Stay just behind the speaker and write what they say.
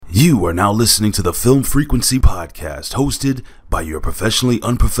You are now listening to the Film Frequency Podcast, hosted by your professionally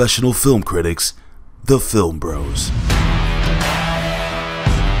unprofessional film critics, the Film Bros.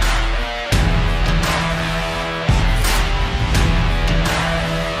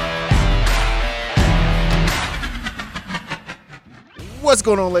 What's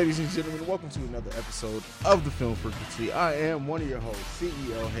going on, ladies and gentlemen? Welcome to another episode of the Film Frequency. I am one of your hosts,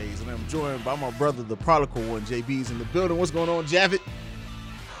 CEO Hayes, and I'm joined by my brother, the prodigal one, JB's in the building. What's going on, Javit?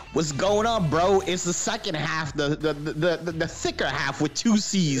 What's going on, bro? It's the second half, the thicker half with two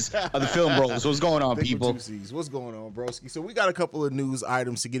C's of the Film Bros. What's going on, people? Two C's. What's going on, broski? So we got a couple of news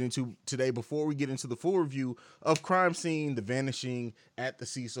items to get into today before we get into the full review of Crime Scene, The Vanishing at the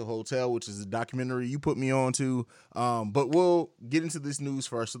Cecil Hotel, which is a documentary you put me on to. But we'll get into this news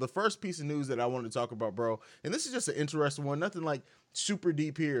first. So the first piece of news that I wanted to talk about, bro, and this is just an interesting one, nothing like super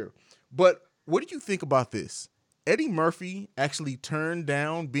deep here. But what did you think about this? Eddie Murphy actually turned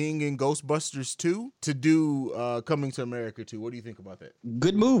down being in Ghostbusters 2 to do Coming to America 2. What do you think about that?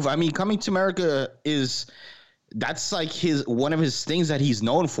 Good move. I mean, Coming to America that's like one of his things that he's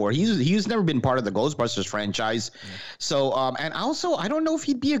known for. He's never been part of the Ghostbusters franchise. Yeah. So and also I don't know if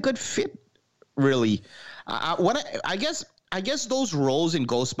he'd be a good fit, really. I guess those roles in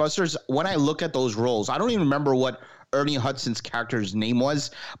Ghostbusters, when I look at those roles, I don't even remember what Ernie Hudson's character's name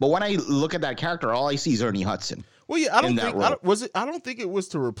was, but when I look at that character, all I see is Ernie Hudson. Well, yeah, I don't think it was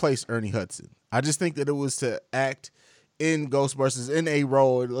to replace Ernie Hudson. I just think that it was to act in Ghostbusters in a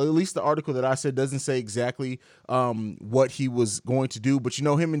role. At least the article that I said doesn't say exactly what he was going to do, but you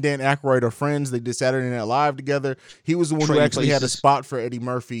know, him and Dan Aykroyd are friends. They did Saturday Night Live together. He was the one who actually had a spot for Eddie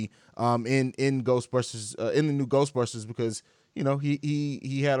Murphy in Ghostbusters, in the new Ghostbusters, because you know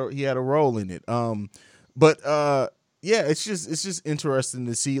he had a role in it. Yeah, it's just interesting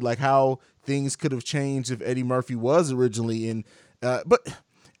to see like how things could have changed if Eddie Murphy was originally in. But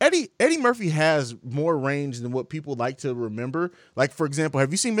Eddie Murphy has more range than what people like to remember. Like, for example, have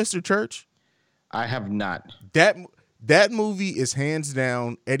you seen Mr. Church? I have not. That movie is hands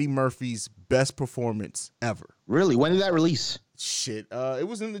down Eddie Murphy's best performance ever. Really? When did that release? Shit, it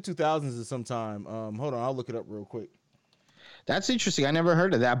was in the 2000s at some time. Hold on, I'll look it up real quick. That's interesting. I never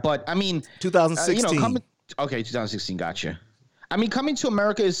heard of that, but I mean, 2016. Okay, 2016. Gotcha. I mean, Coming to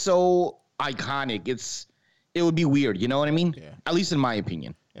America is so iconic. It would be weird. You know what I mean? Yeah. At least in my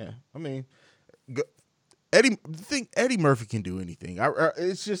opinion. Yeah. I mean, Eddie Murphy can do anything.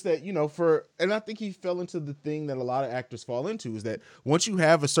 It's just that, you know, and I think he fell into the thing that a lot of actors fall into, is that once you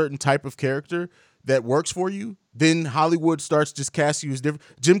have a certain type of character that works for you, then Hollywood starts just casting you as different.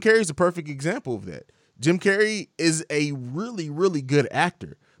 Jim Carrey is a perfect example of that. Jim Carrey is a really, really good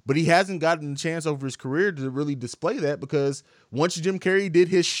actor, but he hasn't gotten a chance over his career to really display that, because once Jim Carrey did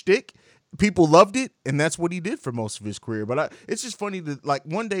his shtick, people loved it, and that's what he did for most of his career. But it's just funny that, like,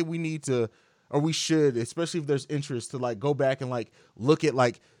 one day we should, especially if there's interest, to like go back and like look at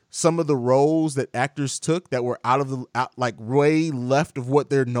like some of the roles that actors took that were like way left of what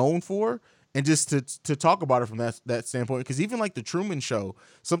they're known for, and just to talk about it from that standpoint. Because even like The Truman Show,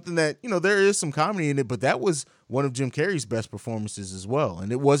 something that, you know, there is some comedy in it, but that was one of Jim Carrey's best performances as well,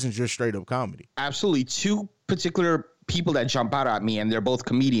 and it wasn't just straight up comedy. Absolutely. Two particular people that jump out at me, and they're both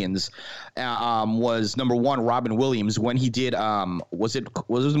comedians, was number one, Robin Williams, when he did was it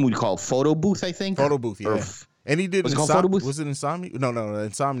the movie called Photo Booth, I think? Photo Booth, yeah. And he did, was it called Photo Booth? Was it Insomnia? No,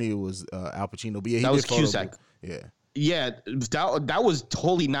 Insomnia was Al Pacino, but yeah, that was Cusack. Yeah. Yeah, that was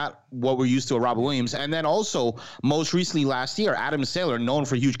totally not what we're used to with Robin Williams. And then also, most recently last year, Adam Sandler, known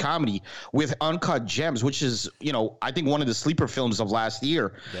for huge comedy, with Uncut Gems, which is, you know, I think one of the sleeper films of last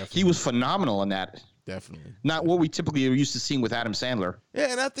year. Definitely. He was phenomenal in that. Definitely. Not what we typically are used to seeing with Adam Sandler.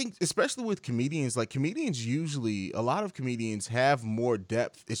 Yeah, and I think especially with comedians, like a lot of comedians have more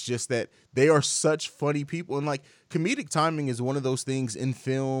depth. It's just that they are such funny people. And like, comedic timing is one of those things in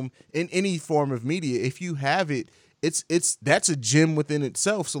film, in any form of media. If you have it, that's a gem within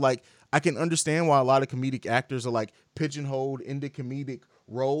itself. So like, I can understand why a lot of comedic actors are like pigeonholed into comedic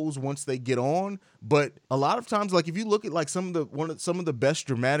roles once they get on. But a lot of times, like, if you look at like some of the best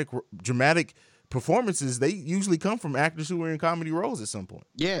dramatic performances, they usually come from actors who were in comedy roles at some point.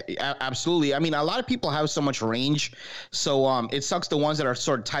 Yeah, absolutely. I mean, a lot of people have so much range, so it sucks the ones that are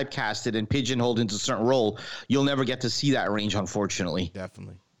sort of typecasted and pigeonholed into a certain role. You'll never get to see that range, unfortunately.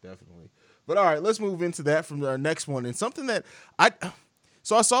 Definitely. But all right, let's move into that from our next one. And something that I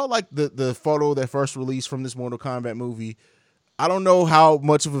saw like the photo that first released from this Mortal Kombat movie. I don't know how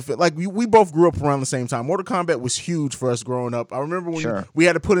much of a fit. Like, we both grew up around the same time. Mortal Kombat was huge for us growing up. I remember when we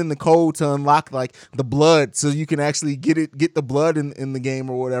had to put in the code to unlock like the blood, so you can actually get the blood in the game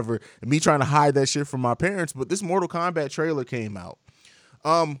or whatever. And me trying to hide that shit from my parents. But this Mortal Kombat trailer came out.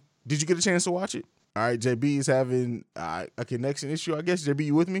 Did you get a chance to watch it? All right, JB is having a connection issue, I guess. JB,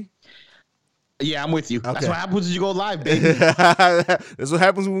 you with me? Yeah, I'm with you. Okay. That's what happens when you go live, baby. That's what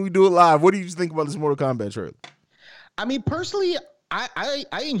happens when we do it live. What do you think about this Mortal Kombat trailer? I mean, personally,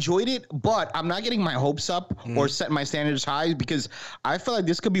 I enjoyed it, but I'm not getting my hopes up or setting my standards high because I feel like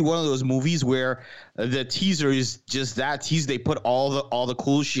this could be one of those movies where the teaser is just that tease. They put all the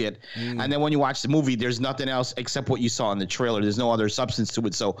cool shit, and then when you watch the movie, there's nothing else except what you saw in the trailer. There's no other substance to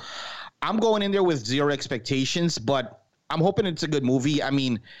it. So I'm going in there with zero expectations, but I'm hoping it's a good movie. I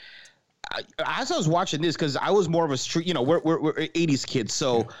mean, as I was watching this, because I was more of a street, we're 80s kids,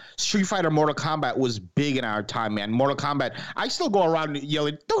 so Street Fighter, Mortal Kombat was big in our time, man. Mortal Kombat, I still go around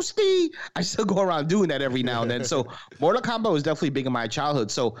yelling, Toasty! I still go around doing that every now and then. So Mortal Kombat was definitely big in my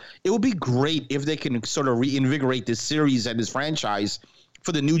childhood. So it would be great if they can sort of reinvigorate this series and this franchise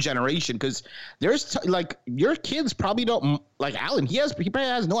for the new generation, because there's your kids probably don't like Alan. He probably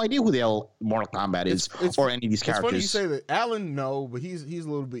has no idea who the hell Mortal Kombat is or any of these characters. It's funny you say that. Alan, no, but he's a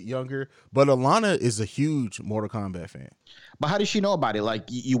little bit younger. But Alana is a huge Mortal Kombat fan. But how does she know about it? Like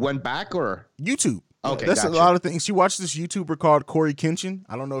you went back or YouTube? Okay, that's gotcha. a lot of things. She watched this YouTuber called Corey Kenshin.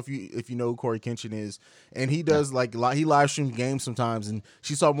 I don't know if you know who Corey Kenshin is, and he does he live streams games sometimes. And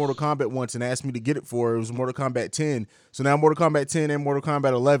she saw Mortal Kombat once and asked me to get it for her. It was Mortal Kombat 10. So now Mortal Kombat 10 and Mortal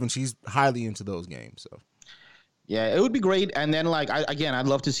Kombat 11, she's highly into those games. So yeah, it would be great. And then I'd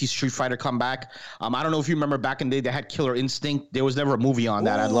love to see Street Fighter come back. I don't know if you remember back in the day they had Killer Instinct. There was never a movie on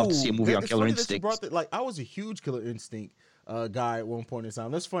that. I'd love to see a movie on Killer Instinct. I was a huge Killer Instinct guy at one point in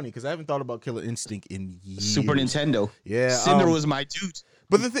time. That's funny because I haven't thought about Killer Instinct in years. Super Nintendo. Yeah. Cinder was my dude.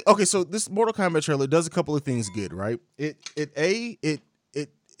 But the thing, okay, so this Mortal Kombat trailer does a couple of things good, right? It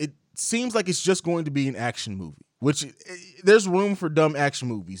seems like it's just going to be an action movie, which there's room for dumb action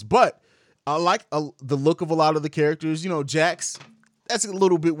movies. But I like the look of a lot of the characters. Jax, that's a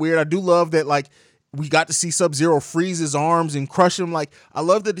little bit weird. I do love that, we got to see Sub-Zero freeze his arms and crush him. I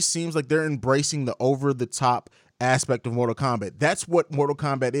love that it seems like they're embracing the over-the-top aspect of Mortal Kombat. That's what Mortal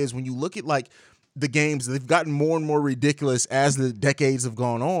Kombat is. When you look at the games, they've gotten more and more ridiculous as the decades have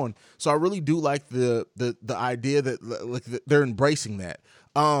gone on. So I really do like the idea that they're embracing that.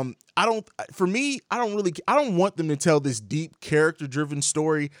 I don't want them to tell this deep character driven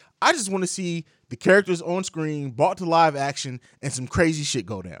story. I just want to see the characters on screen brought to live action and some crazy shit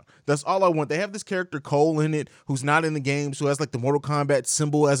go down. That's all I want. They have this character Cole in it who's not in the games, who has the Mortal Kombat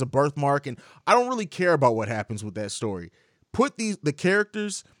symbol as a birthmark, and I don't really care about what happens with that story. Put the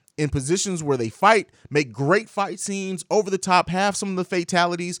characters in positions where they fight, make great fight scenes, over the top, have some of the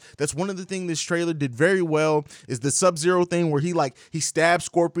fatalities. That's one of the things this trailer did very well, is the Sub-Zero thing where he stabs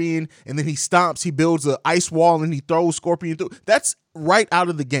Scorpion and then he stomps, he builds an ice wall and he throws Scorpion through. That's right out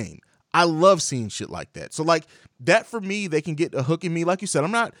of the game. I love seeing shit like that. So that for me, they can get a hook in me. Like you said,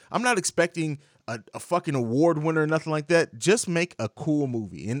 I'm not expecting a fucking award winner or nothing like that. Just make a cool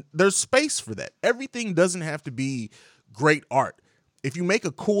movie. And there's space for that. Everything doesn't have to be great art. If you make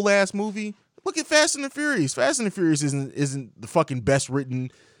a cool ass movie, look at Fast and the Furious. Fast and the Furious isn't the fucking best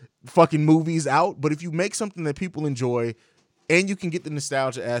written fucking movies out, but if you make something that people enjoy and you can get the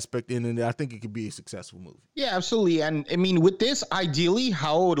nostalgia aspect in, and I think it could be a successful movie. Yeah, absolutely. And I mean, with this, ideally,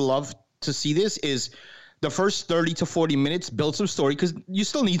 how I would love to see this is the first 30 to 40 minutes, build some story, because you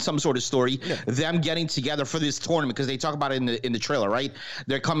still need some sort of story. Yeah. Them getting together for this tournament, because they talk about it in the trailer, right?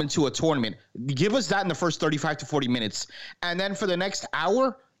 They're coming to a tournament. Give us that in the first 35 to 40 minutes. And then for the next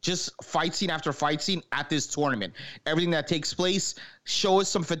hour, just fight scene after fight scene at this tournament. Everything that takes place, show us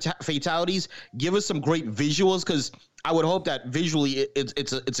some fatalities, give us some great visuals, because I would hope that visually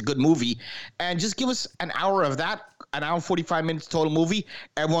it's a good movie, and just give us an hour of that, an hour and 45 minutes total movie.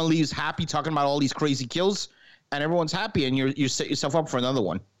 Everyone leaves happy talking about all these crazy kills, and everyone's happy, and you set yourself up for another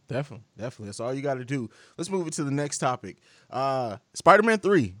one. Definitely. That's all you got to do. Let's move it to the next topic. Spider-Man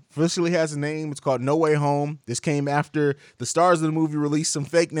 3 officially has a name. It's called No Way Home. This came after the stars of the movie released some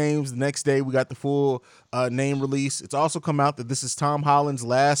fake names. The next day, we got the full name release. It's also come out that this is Tom Holland's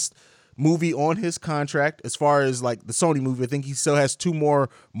last movie on his contract as far as the Sony movie. I think he still has 2 more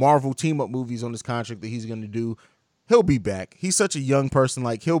Marvel team-up movies on his contract that he's going to do. He'll be back. He's such a young person.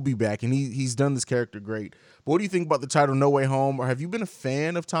 He'll be back, and he's done this character great. But what do you think about the title No Way Home? Or have you been a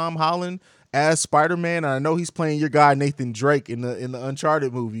fan of Tom Holland as Spider-Man? I know he's playing your guy Nathan Drake in the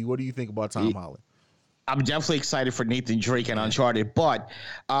Uncharted movie. What do you think about Tom Holland? I'm definitely excited for Nathan Drake and Uncharted, but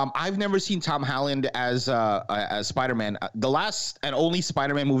I've never seen Tom Holland as Spider-Man. The last and only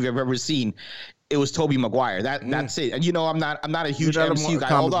Spider-Man movie I've ever seen it was Tobey Maguire. That's it. And I'm not a huge MCU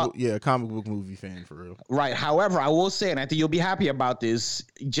guy. Comic book movie fan for real. Right. However, I will say, and I think you'll be happy about this.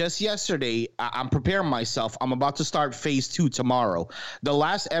 Just yesterday, I'm preparing myself. I'm about to start Phase 2 tomorrow. The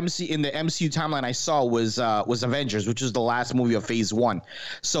last in the MCU timeline I saw was Avengers, which is the last movie of Phase 1.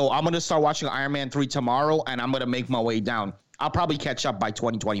 So I'm gonna start watching Iron Man 3 tomorrow, and I'm gonna make my way down. I'll probably catch up by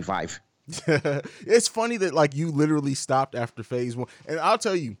 2025. It's funny that like you literally stopped after Phase 1, and I'll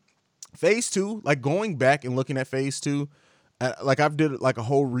tell you, Phase 2, like going back and looking at Phase 2, like I've did like a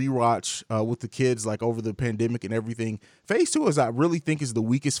whole rewatch with the kids like over the pandemic and everything. Phase 2 I really think is the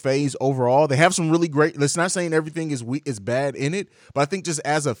weakest phase overall. They have some really great. It's not saying everything is bad in it, but I think just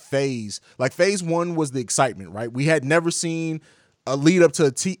as a phase, like Phase 1 was the excitement, right? We had never seen a lead up to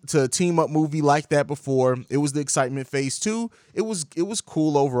a team up movie like that before. It was the excitement. Phase 2, it was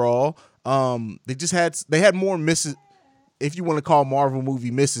cool overall. They had more misses, if you want to call Marvel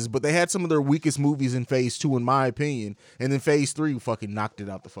movie misses, but they had some of their weakest movies in Phase 2, in my opinion. And then Phase 3 fucking knocked it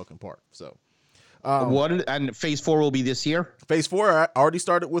out the fucking park. So, and Phase 4 will be this year? Phase 4, I already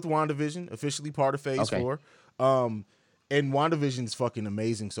started with WandaVision, officially part of Phase 4. And WandaVision is fucking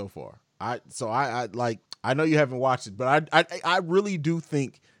amazing so far. I know you haven't watched it, but I really do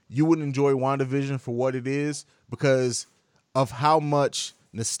think you would enjoy WandaVision for what it is because of how much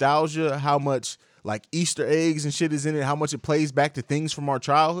nostalgia, how much like Easter eggs and shit is in it, how much it plays back to things from our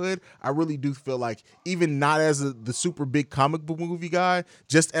childhood. I really do feel like, even not as the super big comic book movie guy,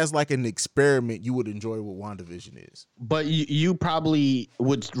 just as like an experiment, you would enjoy what WandaVision is. But you probably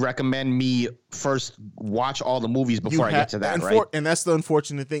would recommend me first watch all the movies before I get to that, right? And that's the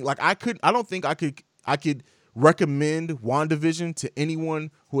unfortunate thing. Like I don't think I could recommend WandaVision to anyone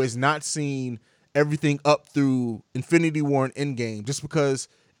who has not seen everything up through Infinity War and Endgame, just because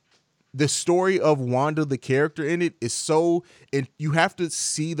the story of Wanda, the character in it, is so, and you have to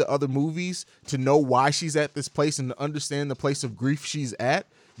see the other movies to know why she's at this place and to understand the place of grief she's at.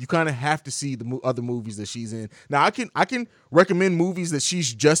 You kind of have to see the other movies that she's in. Now, I can recommend movies that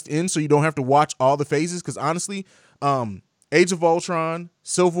she's just in, so you don't have to watch all the phases. Because honestly, Age of Ultron,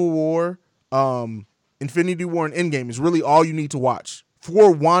 Civil War, Infinity War, and Endgame is really all you need to watch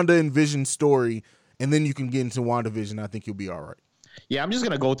for Wanda and Vision's story, and then you can get into WandaVision. I think you'll be all right. Yeah, I'm just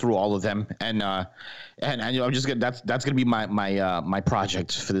gonna go through all of them, and I'm just gonna that's gonna be my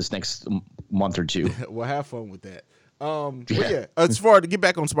project for this next month or two. Well, have fun with that. But yeah, as far to get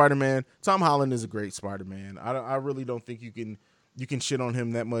back on Spider-Man, Tom Holland is a great Spider-Man. I really don't think you can shit on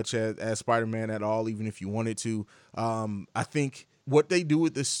him that much as Spider-Man at all, even if you wanted to. I think what they do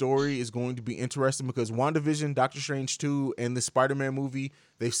with this story is going to be interesting because WandaVision, Doctor Strange 2, and the Spider-Man movie,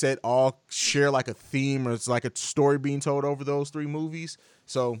 they've said all share like a theme, or it's like a story being told over those three movies.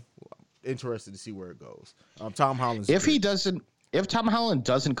 So interested to see where it goes. Tom Holland. If Tom Holland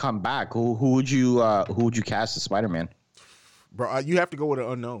doesn't come back, who would you cast as Spider-Man? Bro, you have to go with an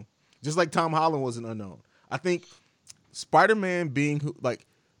unknown. Just like Tom Holland was an unknown. I think Spider-Man being like,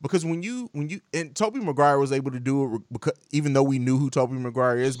 because when you and Tobey Maguire was able to do it because, even though we knew who Tobey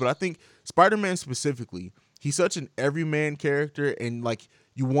Maguire is, but I think Spider-Man specifically, he's such an everyman character, and like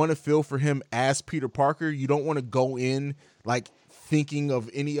you want to feel for him as Peter Parker. You don't want to go in like thinking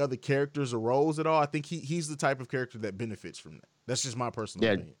of any other characters or roles at all. I think he's the type of character that benefits from that. That's just my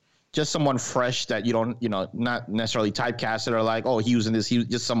personal opinion. Just someone fresh that you don't, not necessarily typecasted or like, oh, he was in this. He was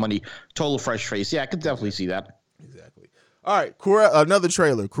just somebody total fresh face. Yeah, I could definitely see that. Exactly. All right, another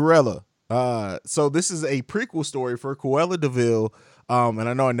trailer, Cruella. So this is a prequel story for Cruella DeVille. And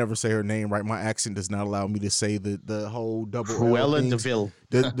I know I never say her name right. My accent does not allow me to say the whole double Cruella L things. DeVille.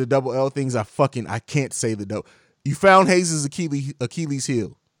 The double L things. I can't say the double. You found Hayes' Achilles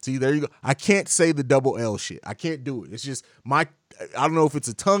heel. See, there you go. I can't say the double L shit. I can't do it. It's just I don't know if it's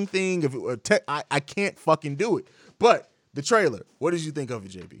a tongue thing. I can't fucking do it. But the trailer. What did you think of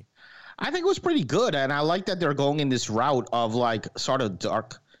it, JP? I think it was pretty good, and I like that they're going in this route of like sort of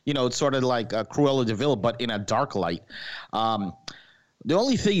dark. It's sort of like Cruella DeVille, but in a dark light. The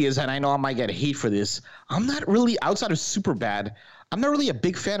only thing is, and I know I might get hate for this, I'm not really, outside of Superbad, I'm not really a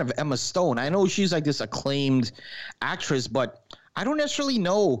big fan of Emma Stone. I know she's like this acclaimed actress, but I don't necessarily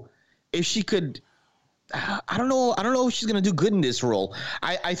know if she could. I don't know if she's gonna do good in this role.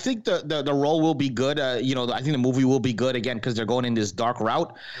 I think the role will be good. I think the movie will be good again because they're going in this dark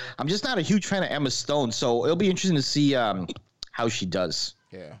route. I'm just not a huge fan of Emma Stone, so it'll be interesting to see how she does.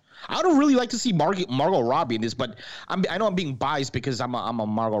 Yeah, I would really like to see Margot Robbie in this, but I know I'm being biased because I'm a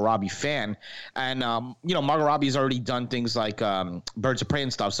Margot Robbie fan, and Margot Robbie's already done things like Birds of Prey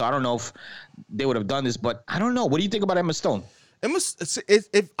and stuff, so I don't know if they would have done this, but I don't know. What do you think about Emma Stone?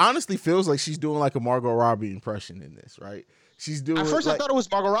 It honestly feels like she's doing like a Margot Robbie impression in this, right? She's doing. At first, I thought it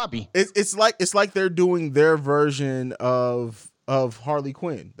was Margot Robbie. It's like they're doing their version of Harley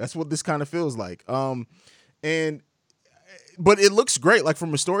Quinn. That's what this kind of feels like. And but it looks great, like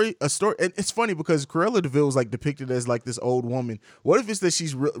from a story. And it's funny because Cruella de Vil is like depicted as like this old woman. What if it's that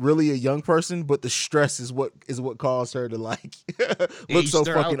she's really a young person, but the stress is what caused her to like look so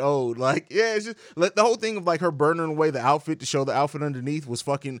fucking old? Like, yeah, it's just like the whole thing of like her burning away the outfit to show the outfit underneath was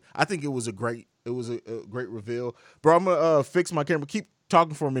fucking. I think it was a great reveal. Bro, I'm gonna fix my camera. Keep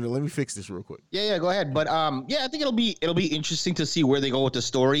talking for a minute. Let me fix this real quick. Yeah, go ahead. But yeah, I think it'll be interesting to see where they go with the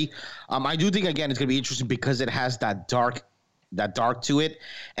story. I do think again it's gonna be interesting because it has that dark to it,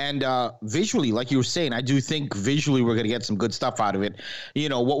 and visually, like you were saying, I do think visually we're gonna get some good stuff out of it. You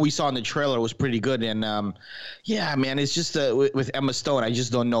know, what we saw in the trailer was pretty good, and yeah, man, it's just with Emma Stone, I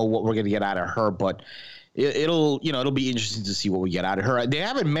just don't know what we're gonna get out of her, but it'll be interesting to see what we get out of her. They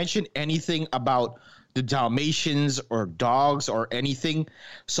haven't mentioned anything about the Dalmatians or dogs or anything,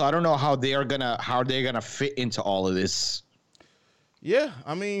 so I don't know how they're gonna fit into all of this. Yeah,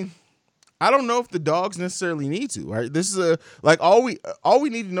 I mean, I don't know if the dogs necessarily need to, right? This is all we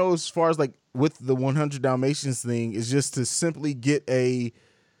need to know as far as like with the 100 Dalmatians thing is just to simply get a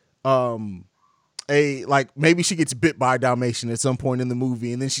like maybe she gets bit by a Dalmatian at some point in the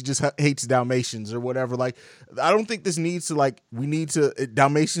movie and then she just hates Dalmatians or whatever. Like, I don't think this needs to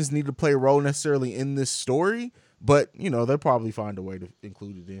Dalmatians need to play a role necessarily in this story, but you know, they'll probably find a way to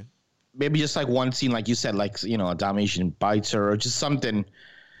include it in. Maybe just like one scene, like you said, like, you know, a Dalmatian bites her or just something,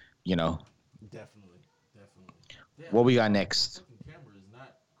 you know. Definitely. Yeah, what we got next? Camera is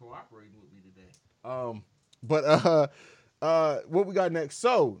not cooperating with me today. What we got next?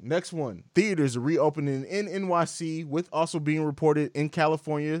 So next one, theaters are reopening in NYC, with also being reported in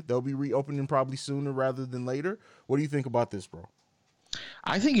California. They'll be reopening probably sooner rather than later. What do you think about this, bro?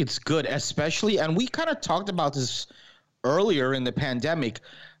 I think it's good, especially, and we kind of talked about this earlier in the pandemic.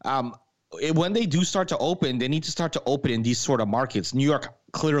 When they do start to open, they need to start to open in these sort of markets. New York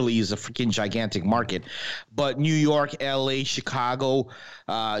clearly is a freaking gigantic market, but New York, LA, Chicago,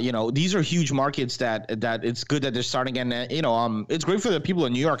 you know, these are huge markets that it's good that they're starting. And, you know, it's great for the people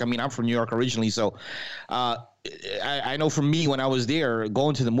in New York. I mean, I'm from New York originally, so I know for me, when I was there,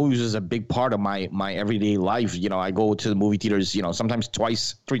 going to the movies was a big part of my everyday life. You know, I go to the movie theaters, you know, sometimes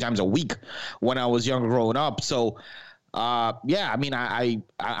 3 times a week when I was younger growing up. So, yeah, I mean,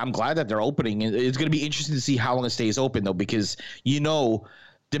 I'm glad that they're opening. It's going to be interesting to see how long it stays open, though, because, you know,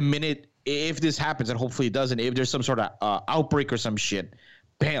 the minute, if this happens, and hopefully it doesn't, if there's some sort of outbreak or some shit,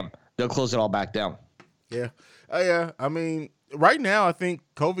 bam, they'll close it all back down. Yeah. Yeah. I mean, right now, I think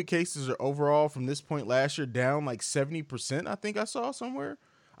COVID cases are overall from this point last year down like 70%, I think I saw somewhere.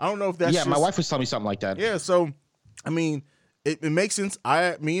 I don't know if that's my wife was telling me something like that. Yeah, so, I mean, it makes sense.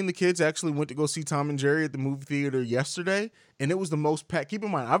 Me and the kids actually went to go see Tom and Jerry at the movie theater yesterday, and it was the most packed. Keep in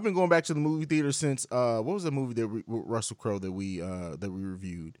mind, I've been going back to the movie theater since what was the movie that with Russell Crowe that we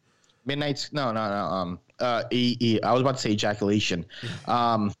reviewed? Midnight's no. I was about to say ejaculation.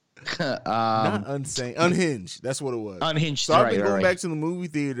 Not Unsane, Unhinged. That's what it was. Unhinged. So I've been going back to the movie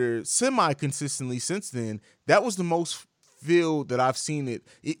theater semi-consistently since then. That was the most feel that I've seen it.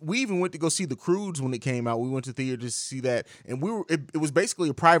 We even went to go see The Croods when it came out. We went to theater to see that, and it was basically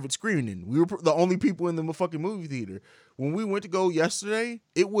a private screening. We were the only people in the fucking movie theater. When we went to go yesterday,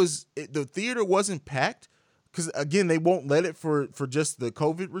 the theater wasn't packed because, again, they won't let it for just the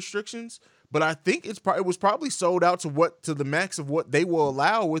COVID restrictions. But I think it was probably sold out to the max of what they will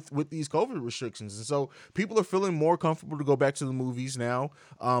allow with these COVID restrictions. And so people are feeling more comfortable to go back to the movies now.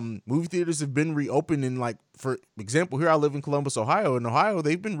 Movie theaters have been reopened in, like, for example, here I live in Columbus, Ohio. In Ohio,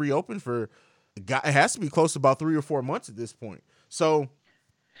 they've been reopened for, it has to be close to about 3 or 4 months at this point. So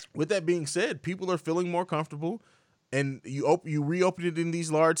with that being said, people are feeling more comfortable. And you reopen it in these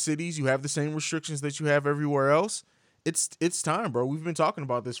large cities. You have the same restrictions that you have everywhere else. It's time, bro. We've been talking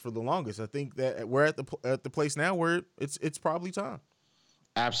about this for the longest. I think that we're at the place now where it's probably time.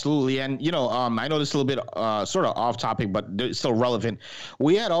 Absolutely. And, you know, I know this is a little bit sort of off topic, but it's still relevant.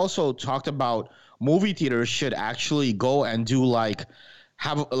 We had also talked about movie theaters should actually go and do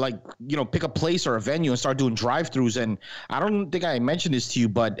pick a place or a venue and start doing drive-thrus. And I don't think I mentioned this to you,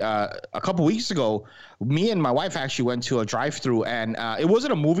 but a couple weeks ago, me and my wife actually went to a drive-thru, and it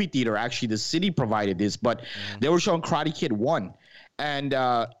wasn't a movie theater. Actually, the city provided this, but they were showing Karate Kid 1, and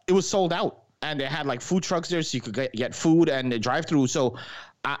it was sold out. And they had like food trucks there, so you could get food and the drive-thru. So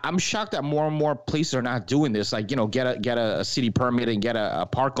I'm shocked that more and more places are not doing this. Like, you know, get a city permit and get a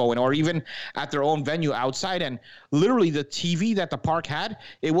park going, or even at their own venue outside. And literally, the TV that the park had,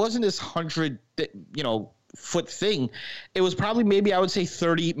 it wasn't this 100 foot thing. It was probably maybe I would say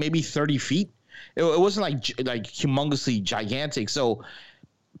 30 feet. It wasn't like humongously gigantic. So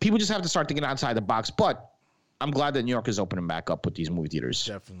people just have to start thinking outside the box. But I'm glad that New York is opening back up with these movie theaters.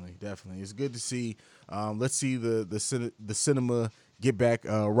 Definitely. It's good to see. Let's see the cinema get back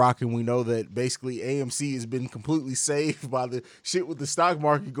rocking. We know that basically AMC has been completely saved by the shit with the stock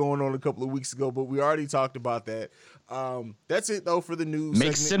market going on a couple of weeks ago, but we already talked about that. That's it though for the news.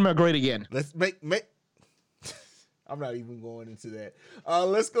 Make cinema great again. Let's make. I'm not even going into that.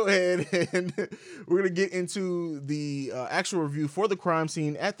 Let's go ahead and we're gonna get into the actual review for the crime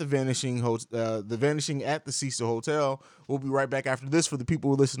scene at the Vanishing at the Cecil Hotel. We'll be right back after this. For the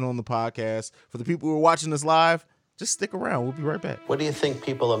people who listen on the podcast, for the people who are watching us live, just stick around. We'll be right back. What do you think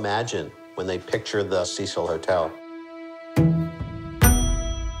people imagine when they picture the Cecil Hotel?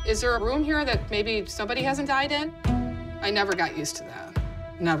 Is there a room here that maybe somebody hasn't died in? I never got used to that.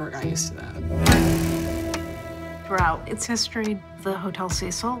 Throughout its history, the Hotel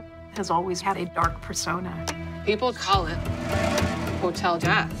Cecil has always had a dark persona. People call it Hotel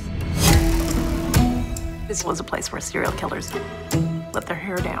Death. This was a place where serial killers let their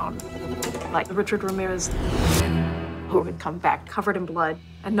hair down, like Richard Ramirez, who would come back covered in blood,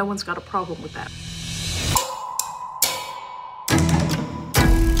 and no one's got a problem with that.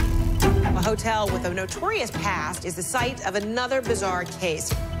 A hotel with a notorious past is the site of another bizarre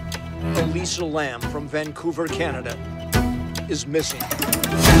case. Elisa Lamb from Vancouver, Canada, is missing.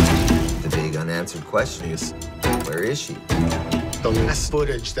 The big unanswered question is, where is she? The last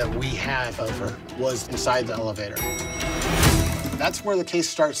footage that we have of her was inside the elevator. That's where the case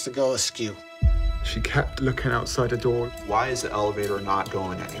starts to go askew. She kept looking outside the door. Why is the elevator not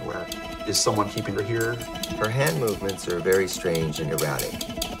going anywhere? Is someone keeping her here? Her hand movements are very strange and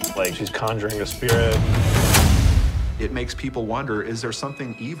erratic. Like she's conjuring a spirit. It makes people wonder, is there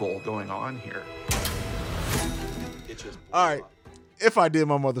something evil going on here? All right, if I did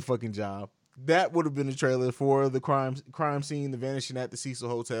my motherfucking job, that would have been a trailer for the crime scene, the Vanishing at the Cecil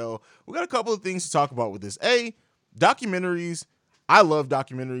Hotel. We got a couple of things to talk about with this. Documentaries. I love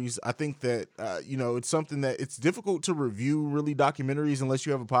documentaries. I think that, it's something that it's difficult to review really documentaries unless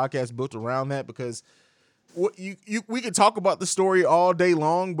you have a podcast built around that, because we can talk about the story all day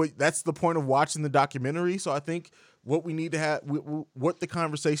long, but that's the point of watching the documentary. So I think what we need to have, what the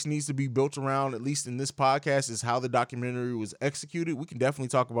conversation needs to be built around, at least in this podcast, is how the documentary was executed. We can definitely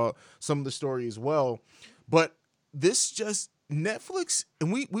talk about some of the story as well, but this just Netflix,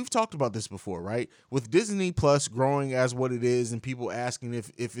 and we've talked about this before, right? With Disney Plus growing as what it is, and people asking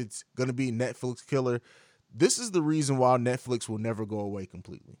if it's going to be a Netflix killer, this is the reason why Netflix will never go away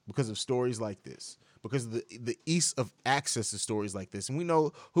completely, because of stories like this. Because of the ease of access to stories like this. And we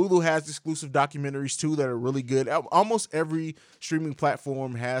know Hulu has exclusive documentaries too that are really good. Almost every streaming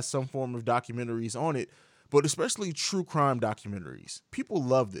platform has some form of documentaries on it, but especially true crime documentaries. People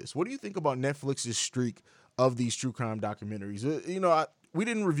love this. What do you think about Netflix's streak of these true crime documentaries? We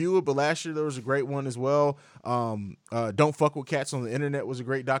didn't review it, but last year there was a great one as well. Don't Fuck With Cats on the Internet was a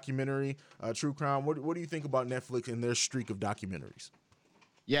great documentary. True crime. What do you think about Netflix and their streak of documentaries?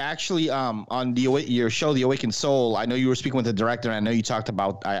 Yeah, actually, on your show, The Awakened Soul, I know you were speaking with the director, and I know you talked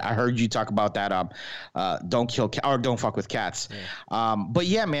about. I heard you talk about that. Don't Fuck With Cats. Yeah. But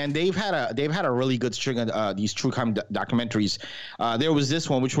yeah, man, they've had a really good string of these true crime documentaries. There was this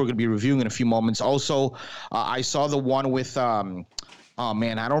one which we're going to be reviewing in a few moments. Also, I saw the one with. Oh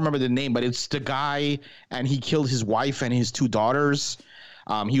man, I don't remember the name, but it's the guy, and he killed his wife and his two daughters.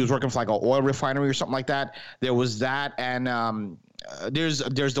 He was working for like an oil refinery or something like that. There was that, and there's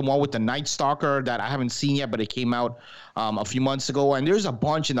the one with the Night Stalker that I haven't seen yet, but it came out a few months ago. And there's a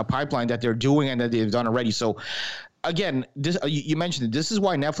bunch in the pipeline that they're doing and that they've done already. So again, this you mentioned it. This is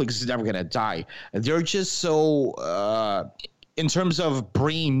why Netflix is never gonna die. They're just so in terms of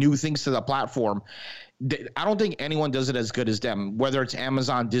bringing new things to the platform. I don't think anyone does it as good as them, whether it's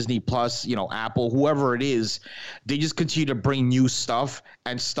Amazon, Disney Plus, Apple, whoever it is. They just continue to bring new stuff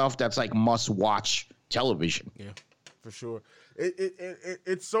and stuff that's like must watch television. Yeah, for sure.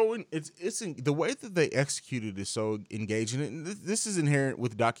 It's so the way that they executed is so engaging. And this is inherent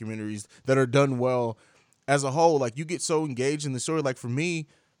with documentaries that are done well as a whole. Like, you get so engaged in the story. Like, for me,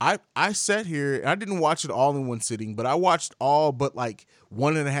 I sat here and I didn't watch it all in one sitting, but I watched all but like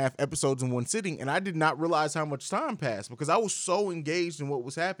 1.5 episodes in one sitting, and I did not realize how much time passed because I was so engaged in what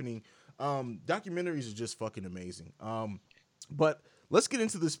was happening. Documentaries are just fucking amazing. But let's get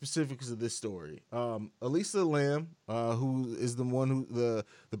into the specifics of this story. Elisa Lamb, who is the one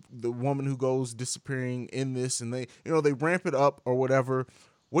the woman who goes disappearing in this, and they ramp it up or whatever.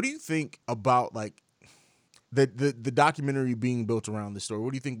 What do you think about like the documentary being built around the story?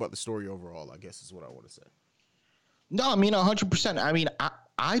 What do you think about the story overall, I guess is what I want to say. No, I mean 100%. I mean,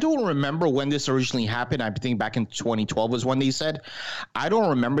 I don't remember when this originally happened. I think back in 2012 was when they said. I don't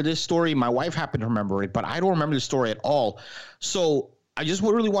remember this story. My wife happened to remember it, but I don't remember the story at all. So I just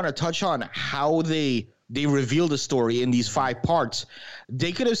really want to touch on how they revealed the story in these 5 parts.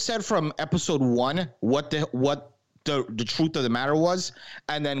 They could have said from episode 1 what the truth of the matter was,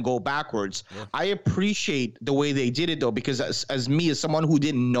 and then go backwards. Yeah. I appreciate the way they did it, though, because as someone who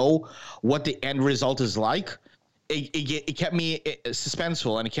didn't know what the end result is like, it kept me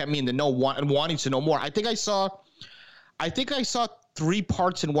suspenseful, and it kept me in the know wanting to know more. I think I saw 3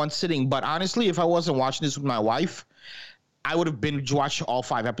 parts in one sitting, but honestly, if I wasn't watching this with my wife, I would have binge watched all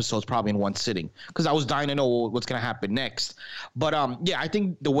 5 episodes probably in one sitting because I was dying to know what's going to happen next. But yeah, I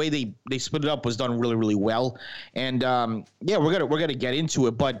think the way they split it up was done really, really well. And yeah, we're gonna get into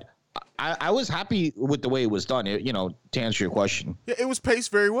it. But I was happy with the way it was done. To answer your question. Yeah, it was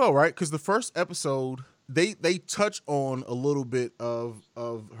paced very well, right? Because the first episode, they touch on a little bit of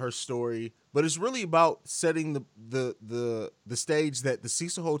her story, but it's really about setting the stage that the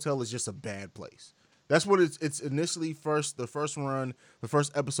Cecil Hotel is just a bad place. That's what it's initially the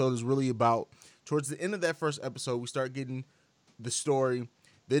first episode is really about. Towards the end of that first episode, we start getting the story.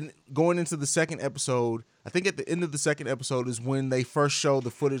 Then going into the second episode, I think at the end of the second episode is when they first show the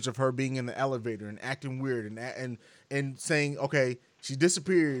footage of her being in the elevator and acting weird and saying, okay, she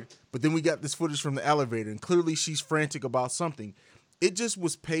disappeared, but then we got this footage from the elevator and clearly she's frantic about something. It just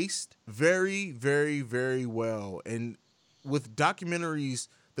was paced very, very, very well. And with documentaries,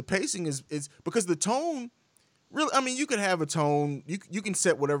 the pacing is because the tone, really, I mean, you could have a tone, you can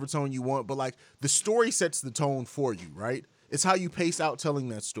set whatever tone you want, but like the story sets the tone for you, right? It's how you pace out telling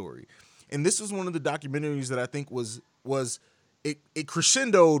that story. And this was one of the documentaries that I think it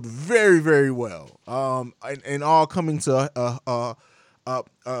crescendoed very, very well. And all coming to a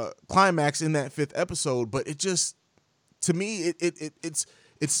climax in that 5th episode, but it just, to me,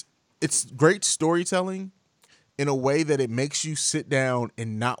 it's great storytelling in a way that it makes you sit down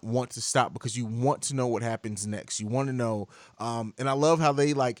and not want to stop because you want to know what happens next. You want to know. And I love how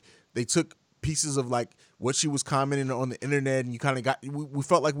they took pieces of like what she was commenting on the internet, and you kind of we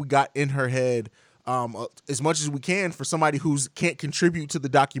felt like we got in her head as much as we can for somebody who can't contribute to the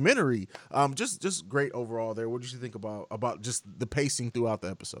documentary. Just great overall there. What did you think about just the pacing throughout the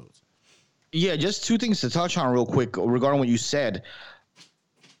episodes? Yeah, just 2 things to touch on real quick regarding what you said.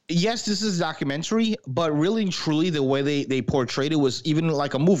 Yes, this is a documentary, but really and truly the way they portrayed it was even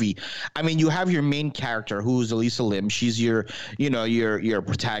like a movie. I mean, you have your main character who's Elisa Lim. She's your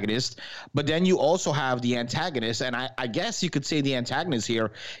protagonist. But then you also have the antagonist, and I guess you could say the antagonist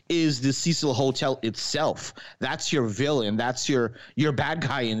here is the Cecil Hotel itself. That's your villain. That's your bad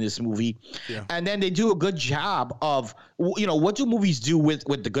guy in this movie. Yeah. And then they do a good job of, what do movies do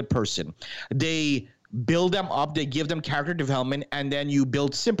with the good person? They build them up, they give them character development, and then you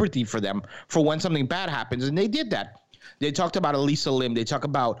build sympathy for them for when something bad happens. And they did that. They talked about Elisa Lim. They talk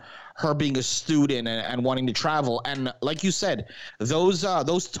about her being a student and wanting to travel. And like you said, those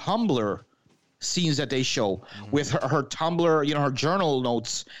Tumblr scenes that they show with her Tumblr, her journal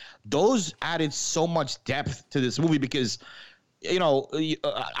notes, those added so much depth to this movie because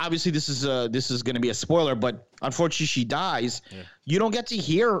obviously this is going to be a spoiler, but unfortunately she dies. Yeah. You don't get to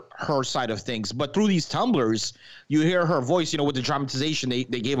hear her side of things, but through these Tumblrs, you hear her voice. With the dramatization, they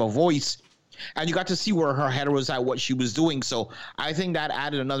gave a voice, and you got to see where her head was at, what she was doing. So I think that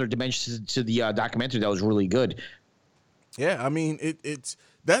added another dimension to the documentary that was really good. Yeah, I mean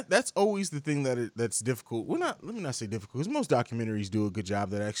that's always the thing that's difficult. Let me not say difficult, because most documentaries do a good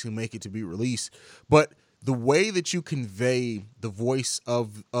job that actually make it to be released, but the way that you convey the voice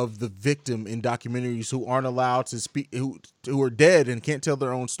of the victim in documentaries who aren't allowed to speak, who are dead and can't tell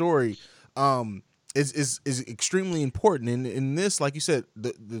their own story, is extremely important. And in this, like you said,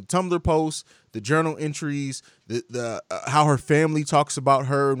 the Tumblr posts, the journal entries, the how her family talks about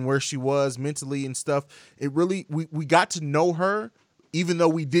her and where she was mentally and stuff. It really, we got to know her, even though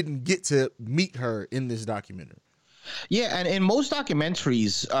we didn't get to meet her in this documentary. Yeah, and in most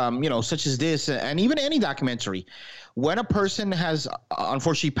documentaries, such as this, and even any documentary, when a person has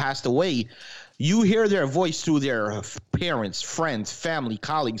unfortunately passed away, you hear their voice through their parents, friends, family,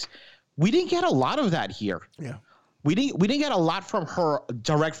 colleagues. We didn't get a lot of that here. Yeah, we didn't get a lot from her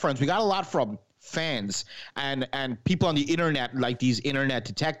direct friends. We got a lot from fans and people on the internet, like these internet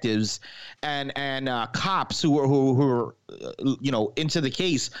detectives and cops who are into the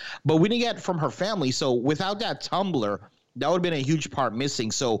case, but we didn't get from her family. So without that Tumblr, That would have been a huge part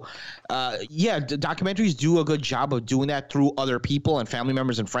missing. So, yeah, the documentaries do a good job of doing that through other people and family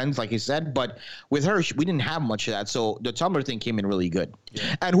members and friends, like you said. But with her, we didn't have much of that. So the Tumblr thing came in really good.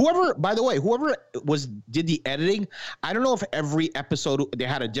 Yeah. And whoever did the editing, I don't know if every episode they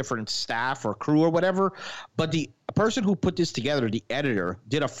had a different staff or crew or whatever, but the person who put this together, the editor,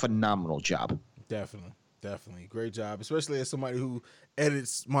 did a phenomenal job. Definitely. Great job, especially as somebody who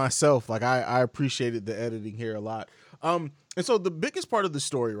edits myself. Like I appreciated the editing here a lot. And so the biggest part of the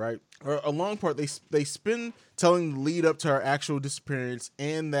story, right, or a long part, they spend telling the lead up to her actual disappearance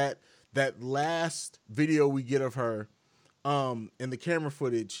and that last video we get of her and the camera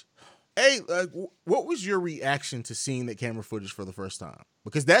footage. Hey, what was your reaction to seeing that camera footage for the first time?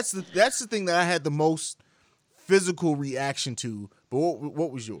 Because that's the thing that I had the most physical reaction to. But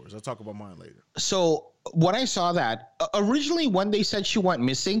what was yours? I'll talk about mine later. So when I saw that, originally when they said she went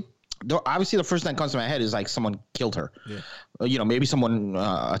missing, obviously the first thing that comes to my head is like someone killed her. Yeah. Maybe someone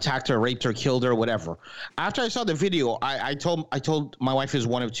attacked her, raped her, killed her, whatever. After I saw the video, I told my wife is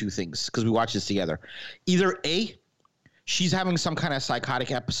one of two things because we watched this together. Either A, she's having some kind of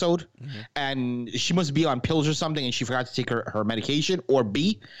psychotic episode and she must be on pills or something and she forgot to take her medication, or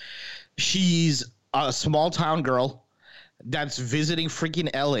B, she's a small town girl that's visiting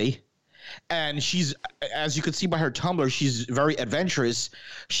freaking LA. And she's, as you could see by her Tumblr, she's very adventurous.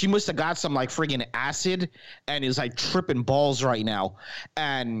 She must have got some like friggin' acid and is like tripping balls right now.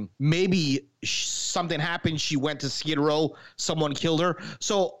 And maybe something happened. She went to Skid Row. Someone killed her.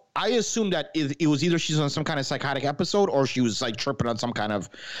 So I assume that it was either she's on some kind of psychotic episode or she was like tripping on some kind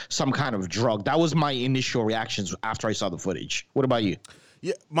of drug. That was my initial reactions after I saw the footage. What about you?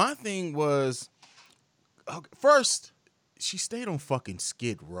 Yeah, my thing was, first, she stayed on fucking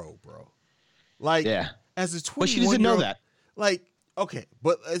Skid Row, bro. Like, as a 21-year-old, but she doesn't know that. Like, okay,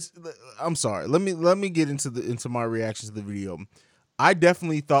 but I'm sorry. Let me get into my reaction to the video. I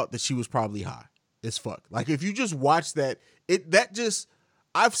definitely thought that she was probably high as fuck. Like, if you just watch that,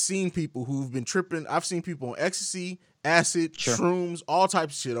 I've seen people who've been tripping. I've seen people on ecstasy, acid, shrooms, all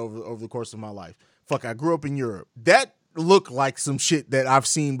types of shit over the course of my life. Fuck, I grew up in Europe. That look like some shit that I've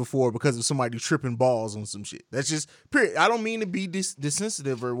seen before because of somebody tripping balls on some shit. That's just period. I don't mean to be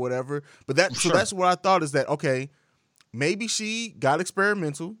desensitive or whatever, but so that's what I thought is that, okay, maybe she got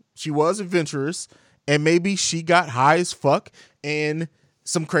experimental, she was adventurous, and maybe she got high as fuck and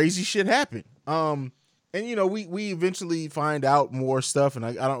some crazy shit happened. And we eventually find out more stuff, and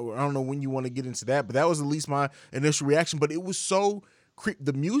I don't know when you want to get into that, but that was at least my initial reaction. But it was so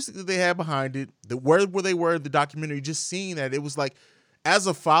the music that they had behind it, where they were in the documentary, just seeing that, it was like, as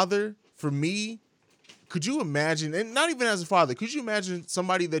a father, for me, could you imagine, and not even as a father, could you imagine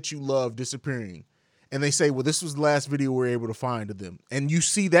somebody that you love disappearing and they say, well, this was the last video we were able to find of them, and you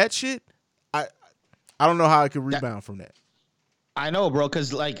see that shit? I don't know how I could rebound from that. I know, bro,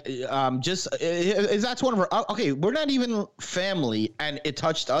 because like, that's one of our. Okay, we're not even family, and it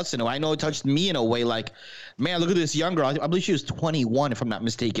touched us in a way. I know it touched me in a way. Like, man, look at this young girl. I believe she was 21, if I'm not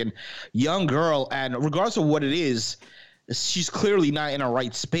mistaken. Young girl, and regardless of what it is, she's clearly not in a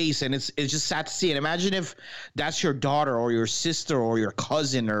right space, and it's just sad to see. And imagine if that's your daughter or your sister or your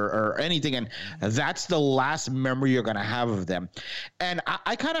cousin or anything, and that's the last memory you're gonna have of them. And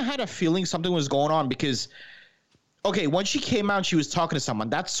I kind of had a feeling something was going on because, okay, when she came out, she was talking to someone.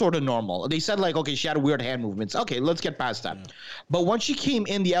 That's sort of normal. They said, like, okay, she had weird hand movements. Okay, let's get past that. Yeah. But when she came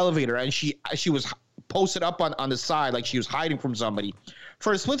in the elevator and she was posted up on the side, like she was hiding from somebody,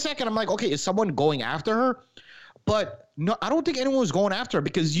 for a split second, I'm like, okay, is someone going after her? But no, I don't think anyone was going after her,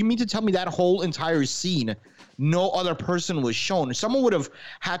 because you mean to tell me that whole entire scene, no other person was shown? Someone would have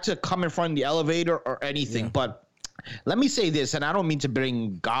had to come in front of the elevator or anything. Yeah. But let me say this, and I don't mean to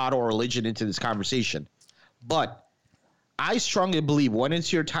bring God or religion into this conversation, but I strongly believe when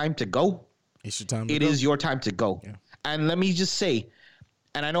it's your time to go, it's your time. It is your time to go. Yeah. And let me just say,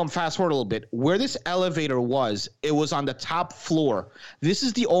 and I know I'm fast forward a little bit, where this elevator was, it was on the top floor. This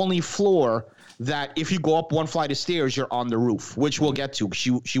is the only floor that if you go up one flight of stairs, you're on the roof, which we'll get to.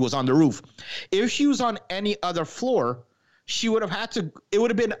 She was on the roof. If she was on any other floor, she would have had to. It would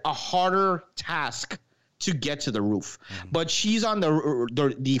have been a harder task to get to the roof. Mm-hmm. But she's on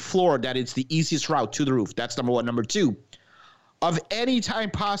the floor that it's the easiest route to the roof. That's number one. Number two, of any time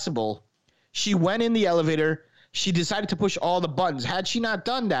possible, she went in the elevator. She decided to push all the buttons. Had she not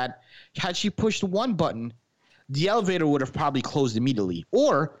done that, had she pushed one button, the elevator would have probably closed immediately.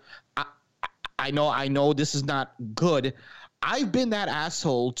 Or, I know this is not good. I've been that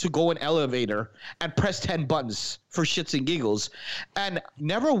asshole to go in elevator and press 10 buttons for shits and giggles. And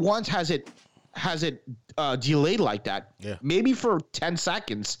never once has it has it delayed like that. Yeah. Maybe for 10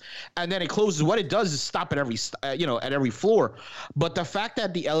 seconds, and then it closes. What it does is stop at every at every floor. But the fact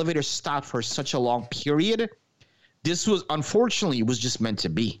that the elevator stopped for such a long period, this was unfortunately was just meant to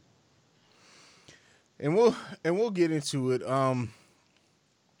be. And we'll get into it.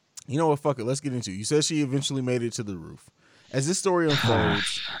 You know what? Fuck it. Let's get into it. You said she eventually made it to the roof. As this story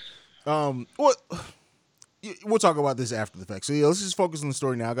unfolds, we'll talk about this after the fact. So yeah, let's just focus on the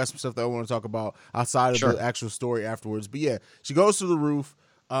story now. I got some stuff that I want to talk about outside of the actual story afterwards. But yeah, she goes to the roof.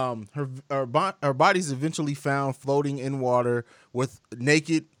 Her body's eventually found floating in water with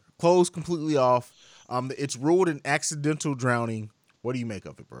naked, clothes completely off. It's ruled an accidental drowning. What do you make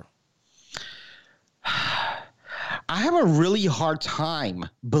of it, bro? I have a really hard time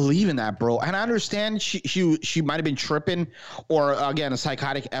believing that, bro. And I understand she might have been tripping or, again, a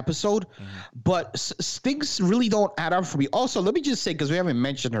psychotic episode, but things really don't add up for me. Also, let me just say, because we haven't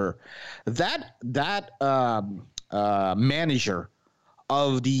mentioned her, that manager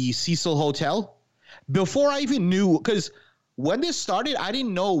of the Cecil Hotel, before I even knew, because when this started, I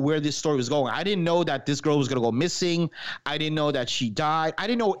didn't know where this story was going. I didn't know that this girl was going to go missing. I didn't know that she died. I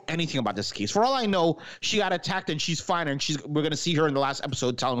didn't know anything about this case. For all I know, she got attacked and she's fine, and we're going to see her in the last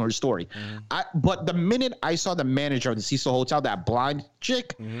episode telling her story. But the minute I saw the manager of the Cecil Hotel, that blind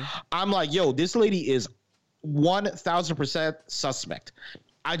chick, I'm like, yo, this lady is 1,000% suspect.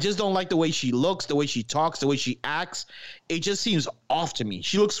 I just don't like the way she looks, the way she talks, the way she acts. It just seems off to me.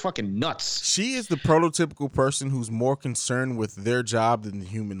 She looks fucking nuts. She is the prototypical person who's more concerned with their job than the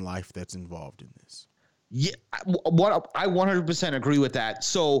human life that's involved in this. Yeah, I 100% agree with that.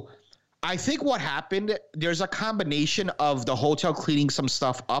 So I think what happened, there's a combination of the hotel cleaning some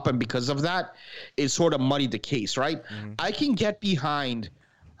stuff up, and because of that, it sort of muddied the case, right? I can get behind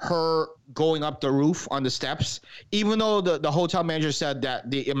her going up the roof on the steps, even though the hotel manager said that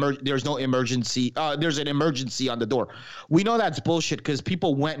there's no emergency. There's an emergency on the door. We know that's bullshit because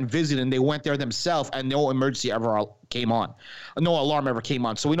people went and visited and they went there themselves and no emergency ever came on. No alarm ever came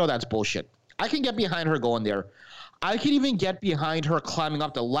on. So we know that's bullshit. I can get behind her going there. I can even get behind her climbing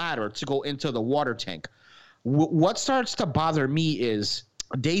up the ladder to go into the water tank. What starts to bother me is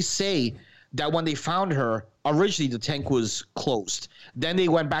they say that when they found her, originally the tank was closed. Then they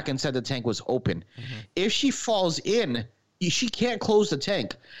went back and said the tank was open. If she falls in, she can't close the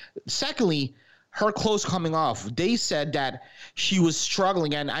tank. Secondly, her clothes coming off, they said that she was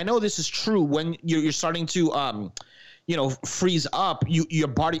struggling. And I know this is true when you're starting to freeze up, your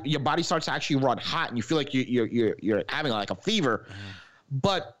body starts to actually run hot and you feel like you're having like a fever.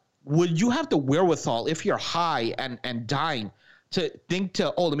 But would you have the wherewithal if you're high and dying to think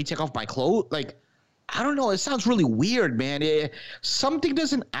let me take off my clothes? Like, I don't know. It sounds really weird, man. Something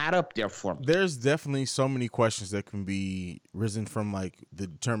doesn't add up there for me. There's definitely so many questions that can be risen from like the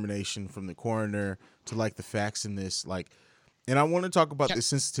determination from the coroner to like the facts in this. Like, and I want to talk about this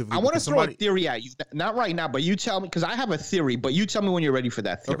sensitivity. I want to throw a theory at you. Not right now, but you tell me, because I have a theory, but you tell me when you're ready for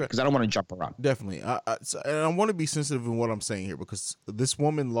that theory, because I don't want to jump around. Definitely. And I want to be sensitive in what I'm saying here, because this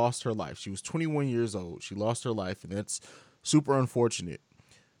woman lost her life. She was 21 years old. She lost her life, and that's super unfortunate.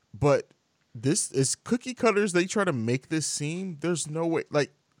 But this is cookie cutters. They try to make this seem, there's no way,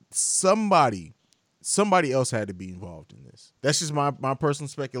 like somebody else had to be involved in this. That's just my personal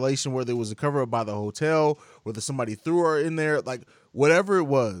speculation, whether it was a cover up by the hotel, whether somebody threw her in there, like whatever it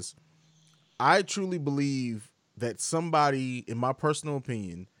was. I truly believe that somebody, in my personal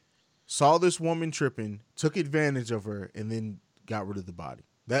opinion, saw this woman tripping, took advantage of her, and then got rid of the body.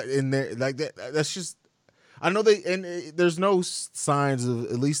 That in there, like that. That's just. I know there's no signs of,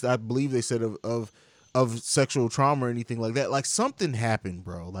 at least I believe they said of sexual trauma or anything like that. Like something happened,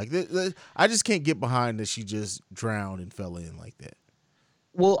 bro. Like I just can't get behind that she just drowned and fell in like that.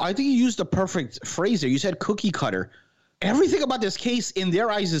 Well, I think you used the perfect phrase there. You said cookie cutter. Everything about this case in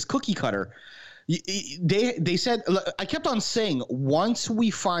their eyes is cookie cutter. They said, I kept on saying, once we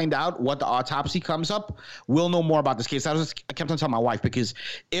find out what the autopsy comes up, we'll know more about this case. I kept on telling my wife, because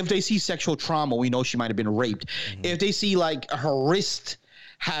if they see sexual trauma, we know she might have been raped. If they see like her wrist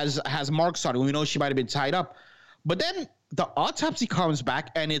has marks on it, we know she might have been tied up. But then the autopsy comes back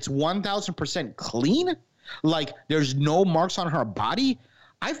and it's 1,000% clean. Like there's no marks on her body.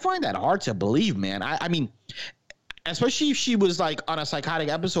 I find that hard to believe, man. I mean, especially if she was like on a psychotic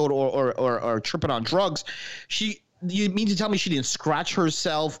episode or tripping on drugs. You mean to tell me she didn't scratch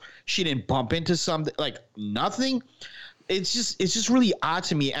herself? She didn't bump into something? Like nothing? It's just really odd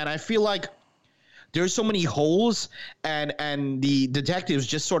to me. And I feel like there's so many holes, and the detectives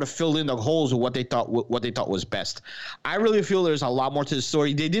just sort of filled in the holes with what they thought was best. I really feel there's a lot more to the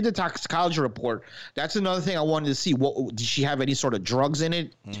story. They did the toxicology report. That's another thing I wanted to see. What did she have any sort of drugs in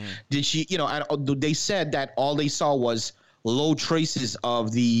it? Did she, they said that all they saw was low traces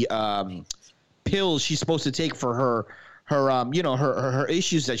of the pills she's supposed to take for her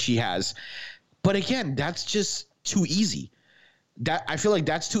issues that she has. But again, that's just too easy. I feel like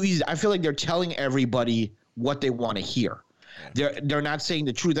that's too easy. I feel like they're telling everybody what they want to hear. They're not saying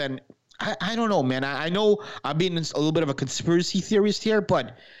the truth. And I don't know, man. I know I'm being a little bit of a conspiracy theorist here,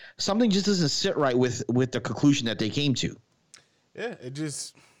 but something just doesn't sit right with the conclusion that they came to. Yeah, it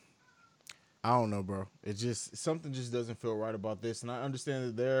just, I don't know, bro. It just, something just doesn't feel right about this. And I understand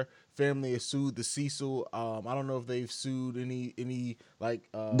that their family has sued the Cecil. I don't know if they've sued any like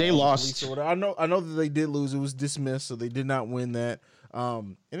they lost. Or I know that they did lose. It was dismissed, so they did not win that.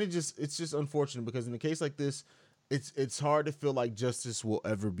 And it's just unfortunate because in a case like this, it's hard to feel like justice will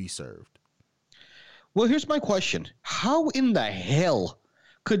ever be served. Well, here's my question: how in the hell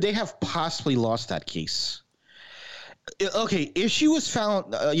could they have possibly lost that case? Okay, if she was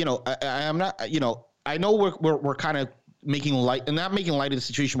found, I'm not, I know we're kind of making light, and not making light of the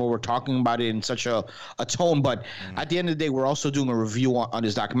situation where we're talking about it in such a tone, but at the end of the day, we're also doing a review on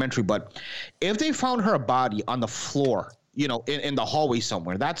this documentary. But if they found her body on the floor, in the hallway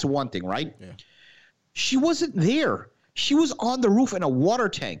somewhere, that's one thing, right? Yeah. She wasn't there. She was on the roof in a water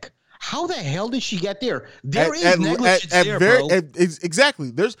tank. How the hell did she get there? There is negligence there, bro.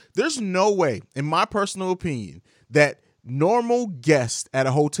 Exactly. There's no way, in my personal opinion, that normal guests at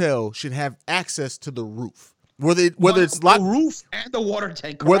a hotel should have access to the roof. Whether it's locked, the roof and the water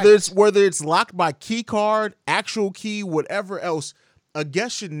tank. Correct. Whether it's locked by key card, actual key, whatever else, a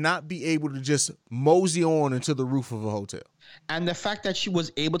guest should not be able to just mosey on into the roof of a hotel. And the fact that she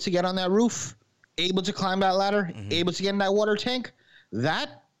was able to get on that roof, able to climb that ladder, able to get in that water tank,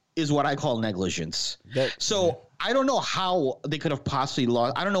 that is what I call negligence. I don't know how they could have possibly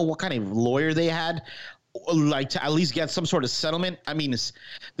lost. I don't know what kind of lawyer they had, like, to at least get some sort of settlement. I mean,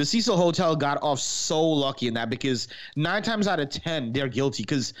 the Cecil Hotel got off so lucky in that, because 9 times out of 10 they're guilty.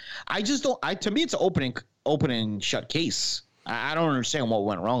 Because I just don't. To me, it's an open and shut case. I don't understand what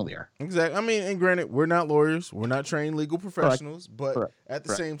went wrong there. Exactly. I mean, and granted, we're not lawyers, we're not trained legal professionals, but at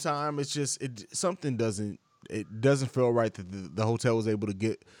the same time, it's just something doesn't feel right that the hotel was able to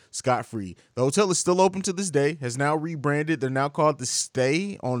get scot-free. The hotel is still open to this day, has now rebranded. They're now called the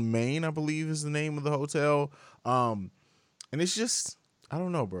Stay on Main, I believe is the name of the hotel. And it's just, I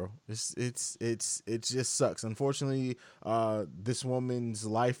don't know, bro. It just sucks. Unfortunately, this woman's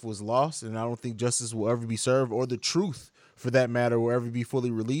life was lost, and I don't think justice will ever be served, or the truth, for that matter, will ever be fully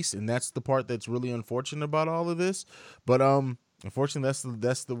released. And that's the part that's really unfortunate about all of this. But unfortunately,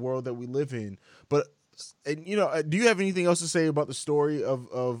 that's the world that we live in. But and do you have anything else to say about the story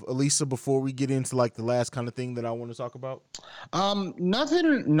of Elisa before we get into like the last kind of thing that I want to talk about?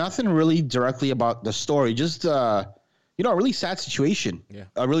 Nothing really directly about the story. Just a really sad situation. Yeah.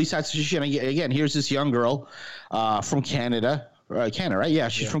 A really sad situation. Again, here's this young girl from Canada. Canada, right? Yeah,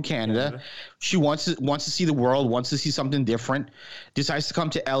 she's from Canada. She wants to see the world, wants to see something different, decides to come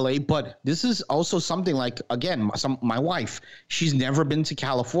to LA. But this is also something like, again, my wife, she's never been to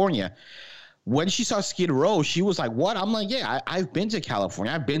California. When she saw Skid Row, she was like, what? I'm like, yeah, I've been to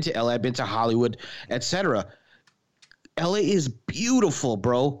California. I've been to LA. I've been to Hollywood, etc. LA is beautiful,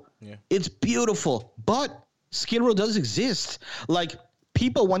 bro. Yeah. It's beautiful. But Skid Row does exist. Like,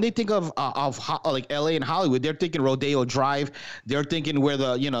 people, when they think of like LA and Hollywood, they're thinking Rodeo Drive. They're thinking where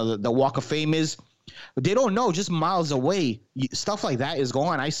the Walk of Fame is. But they don't know, just miles away, stuff like that is going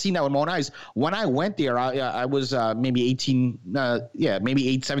on. I seen that with my own eyes. When I went there, I was maybe 18,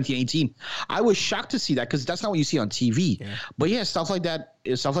 maybe 17, 18. I was shocked to see that, because that's not what you see on TV. Yeah. But yeah, stuff like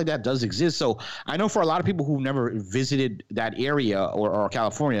that does exist. So I know for a lot of people who've never visited that area or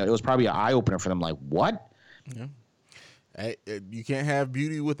California, it was probably an eye opener for them. Like, what? Yeah. You can't have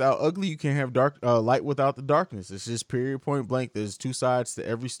beauty without ugly. You can't have light without the darkness. It's just period, point blank. There's two sides to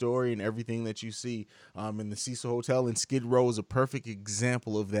every story and everything that you see. In the Cecil Hotel in Skid Row is a perfect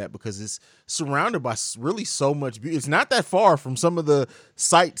example of that, because it's surrounded by really so much beauty. It's not that far from some of the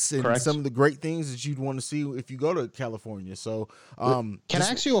sights and some of the great things that you'd want to see if you go to California. So, can I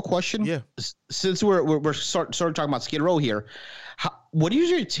ask you a question? Yeah. Since we're sort of talking about Skid Row here, what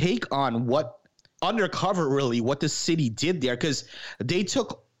is your take on what undercover, really, what the city did there? Because they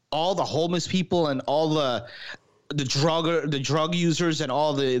took all the homeless people and all the drug users and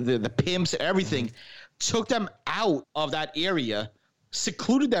all the pimps and everything, took them out of that area,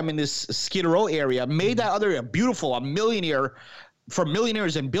 secluded them in this Skid Row area, made that other area beautiful, a millionaire for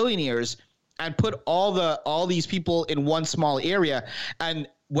millionaires and billionaires, and put all these people in one small area. And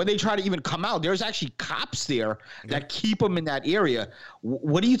when they try to even come out, there's actually cops there that keep them in that area.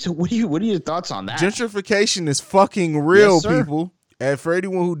 What are your thoughts on that? Gentrification is fucking real, Yes, sir. people. And for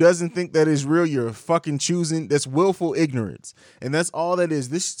anyone who doesn't think that is real, you're fucking choosing. That's willful ignorance. And that's all that is.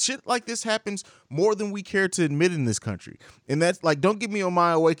 This shit like this happens more than we care to admit in this country. And that's like, don't get me on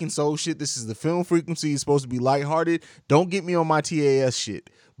my awakened soul shit. This is the film frequency. It's supposed to be lighthearted. Don't get me on my TAS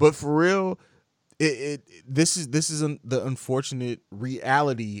shit. But for real, this is the unfortunate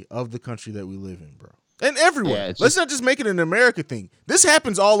reality of the country that we live in, bro. And everywhere. Yeah, Let's not just make it an America thing. This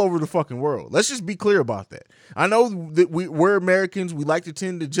happens all over the fucking world. Let's just be clear about that. I know that we're Americans. We like to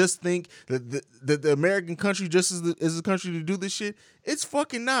tend to just think that the American country just is the country to do this shit. It's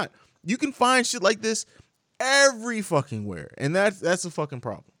fucking not. You can find shit like this every fucking where. And that's a fucking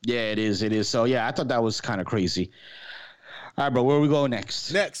problem. Yeah, it is. It is. So, yeah, I thought that was kind of crazy. All right, bro, where are we going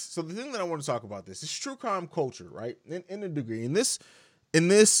next? Next. So the thing that I want to talk about is true crime culture, right? In a degree. In this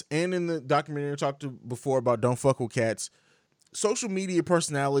and in the documentary I talked to before about Don't Fuck With Cats, social media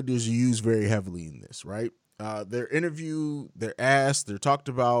personalities are used very heavily in this, right? They're interviewed, they're asked, they're talked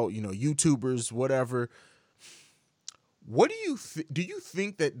about, YouTubers, whatever. What do you do you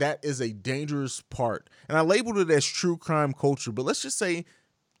think that is a dangerous part? And I labeled it as true crime culture, but let's just say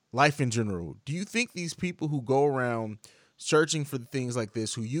life in general. Do you think these people who go around searching for things like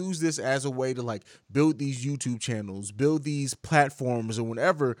this, who use this as a way to like build these YouTube channels, build these platforms or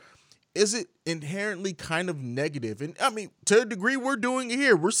whatever, is it inherently kind of negative? And I mean, to a degree, we're doing it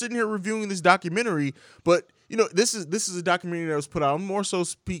here. We're sitting here reviewing this documentary, but this is a documentary that was put out. I'm more so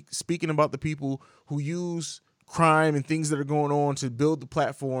speaking about the people who use crime and things that are going on to build the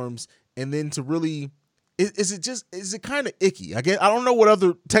platforms, and then to really. Is it kind of icky? I don't know what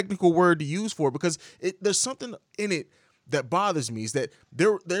other technical word to use for it, because there's something in it that bothers me, is that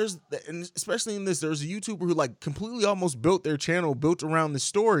there's, and especially in this, there's a YouTuber who like completely almost built their channel built around this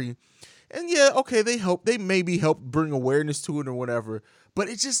story. And yeah, okay, they maybe help bring awareness to it or whatever, but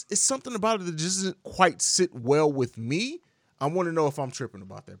it's something about it that just doesn't quite sit well with me. I want to know if I'm tripping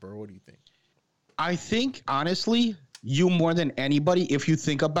about that, bro. What do you think? I think, honestly, you more than anybody, if you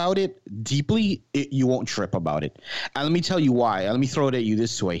think about it deeply, you won't trip about it. And let me tell you why. Let me throw it at you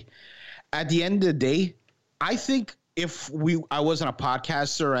this way. At the end of the day, I think if I wasn't a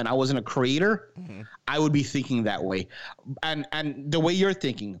podcaster and I wasn't a creator, I would be thinking that way. And the way you're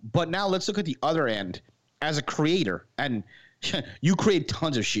thinking. But now let's look at the other end. As a creator, and you create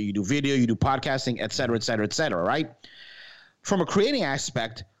tons of shit. You do video, you do podcasting, et cetera, right? From a creating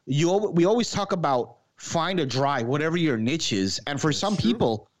aspect, we always talk about find a drive, whatever your niche is. And for some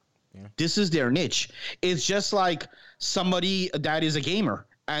people, this is their niche. It's just like somebody that is a gamer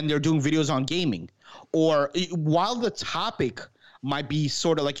and they're doing videos on gaming. Or while the topic might be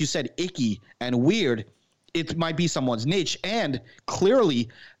sort of, like you said, icky and weird, it might be someone's niche. And clearly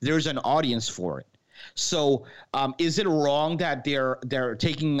there's an audience for it. So is it wrong that they're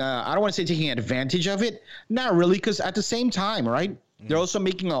taking, I don't want to say taking advantage of it? Not really, because at the same time, right? They're also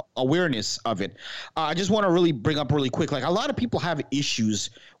making awareness of it. I just want to really bring up really quick, like a lot of people have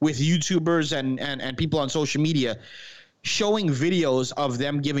issues with YouTubers and people on social media showing videos of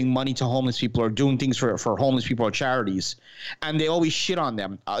them giving money to homeless people or doing things for homeless people or charities, and they always shit on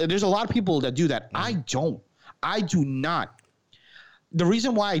them. There's a lot of people that do that. I do not. The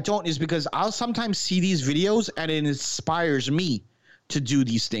reason why I don't is because I'll sometimes see these videos and it inspires me to do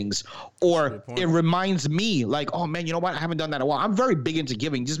these things, or it reminds me like, oh man, you know what? I haven't done that in a while. I'm very big into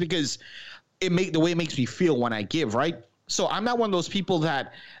giving just because the way it makes me feel when I give, right? So I'm not one of those people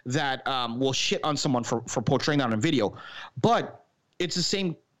that will shit on someone for portraying that on a video, but it's the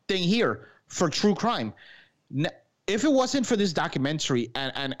same thing here for true crime. If it wasn't for this documentary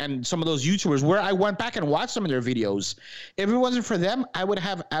and some of those YouTubers, where I went back and watched some of their videos, if it wasn't for them, I would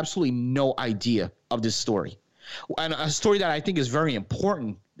have absolutely no idea of this story. And a story that I think is very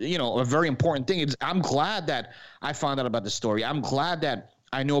important, a very important thing. I'm glad that I found out about the story. I'm glad that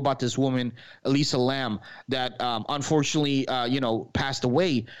I know about this woman, Elisa Lam, that unfortunately, passed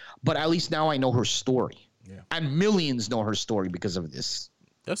away. But at least now I know her story. Yeah. And millions know her story because of this.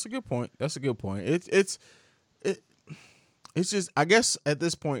 That's a good point. It's just, I guess at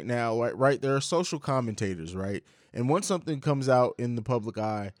this point now, right, there are social commentators, right? And once something comes out in the public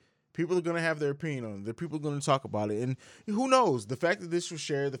eye, people are going to have their opinion on it. People are going to talk about it. And who knows? The fact that this was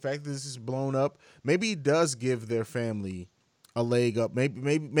shared, the fact that this is blown up, maybe it does give their family a leg up.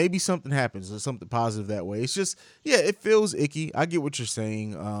 Maybe something happens or something positive that way. It's just, yeah, it feels icky. I get what you're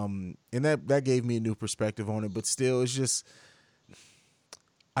saying. And that gave me a new perspective on it. But still, it's just,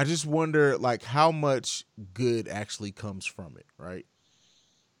 I just wonder like how much good actually comes from it, right?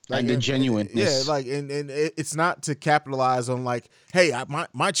 and the genuineness. Yeah, like and it's not to capitalize on like, hey,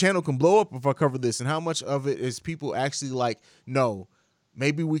 my channel can blow up if I cover this, and how much of it is people actually like, no,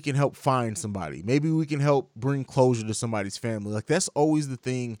 maybe we can help find somebody, maybe we can help bring closure to somebody's family. Like that's always the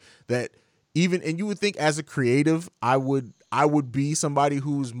thing that even, and you would think as a creative, I would be somebody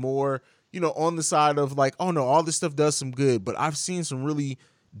who's more, on the side of like, oh no, all this stuff does some good, but I've seen some really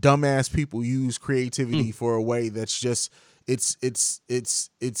dumbass people use creativity for a way that's just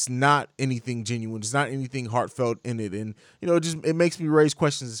it's not anything genuine. It's not anything heartfelt in it. And, it makes me raise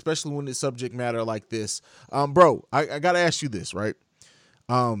questions, especially when it's subject matter like this. Bro, I got to ask you this, right?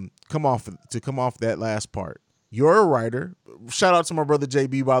 Come off that last part. You're a writer. Shout out to my brother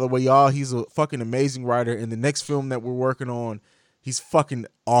JB, by the way, y'all. He's a fucking amazing writer. And the next film that we're working on, he's fucking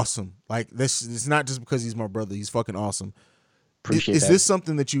awesome. Like this, it's not just because he's my brother. He's fucking awesome. Is this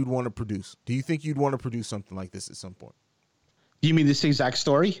something that you'd want to produce? Do you think you'd want to produce something like this at some point? You mean this exact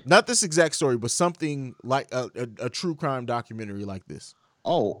story? Not this exact story, but something like a true crime documentary like this.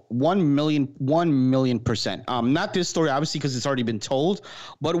 Oh, 1 million%. Not this story, obviously, because it's already been told,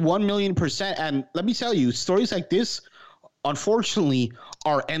 but 1 million%. And let me tell you, stories like this, unfortunately,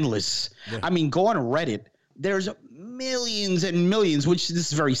 are endless. Yeah. I mean, go on Reddit. There's millions and millions, which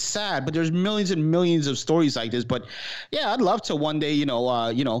this is very sad, but there's millions and millions of stories like this. But yeah, I'd love to one day,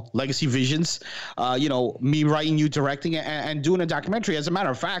 Legacy Visions, me writing, you directing, and doing a documentary. As a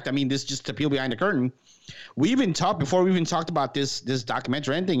matter of fact, I mean, this just to peel behind the curtain. Before we even talked about this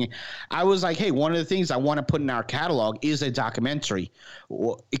documentary or anything, I was like, hey, one of the things I want to put in our catalog is a documentary.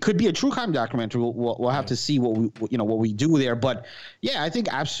 It could be a true crime documentary. We'll have to see what we do there. But yeah, I think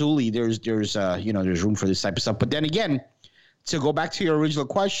absolutely there's room for this type of stuff. But then again, to go back to your original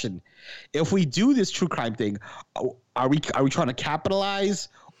question, if we do this true crime thing, are we trying to capitalize?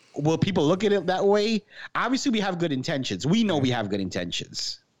 Will people look at it that way? Obviously, we have good intentions. We know we have good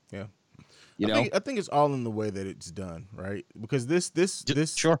intentions. Yeah. I think it's all in the way that it's done, right? Because this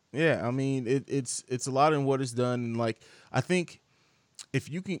sure. Yeah, I mean it's a lot in what it's done, and like I think if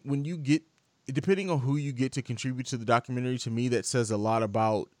you can, when you get, depending on who you get to contribute to the documentary, to me that says a lot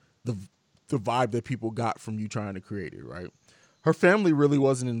about the vibe that people got from you trying to create it, right? Her family really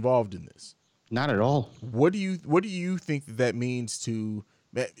wasn't involved in this. Not at all. What do you think that means to?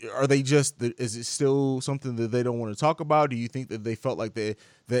 Are they just? Is it still something that they don't want to talk about? Do you think that they felt like that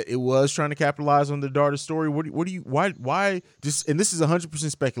it was trying to capitalize on their daughter's story? Why? Just, and this is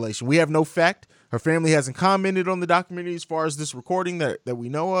 100% speculation. We have no fact. Her family hasn't commented on the documentary as far as this recording that we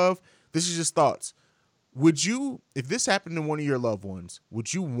know of. This is just thoughts. Would you, if this happened to one of your loved ones,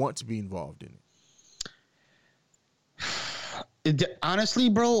 would you want to be involved in it? Honestly,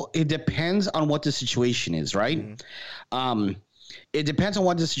 bro, it depends on what the situation is, right? Mm-hmm. It depends on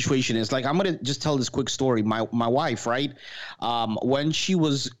what the situation is. Like, I'm going to just tell this quick story. My wife, right? When she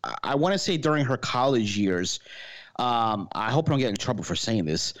was, I want to say during her college years, I hope I don't get in trouble for saying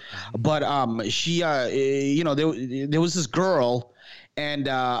this, but she, there was this girl, and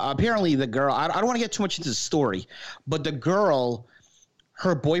apparently the girl, I don't want to get too much into the story, but the girl,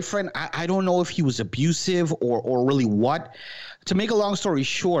 her boyfriend, I don't know if he was abusive or really what. To make a long story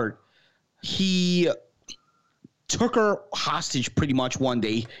short, he took her hostage pretty much one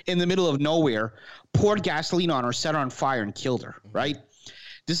day in the middle of nowhere, poured gasoline on her, set her on fire, and killed her, right?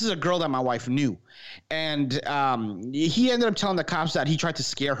 This is a girl that my wife knew. And he ended up telling the cops that he tried to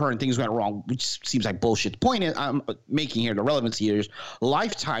scare her and things went wrong, which seems like bullshit. The point is, I'm making here, the relevancy here is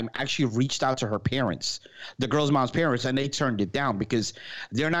Lifetime actually reached out to her parents, the girl's mom's parents, and they turned it down because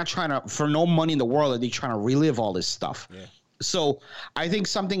they're not trying to, for no money in the world, are they trying to relive all this stuff. Yeah. So I think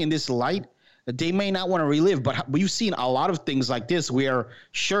something in this light, they may not want to relive, but we've seen a lot of things like this where,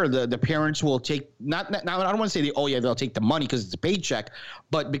 sure, the parents will take not I don't want to say they'll take the money because it's a paycheck,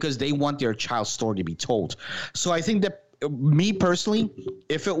 but because they want their child's story to be told. So I think that me personally,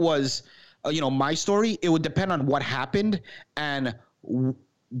 if it was my story, it would depend on what happened and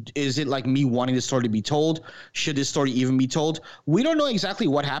is it like me wanting the story to be told? Should this story even be told? We don't know exactly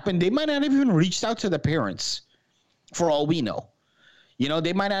what happened. They might not have even reached out to the parents, for all we know.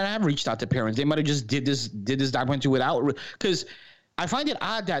 They might not have reached out to parents. They might have just did this documentary without, because I find it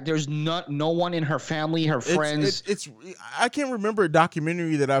odd that there's no one in her family, her friends. I can't remember a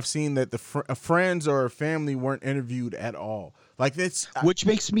documentary that I've seen that the friends or family weren't interviewed at all. Like that's, which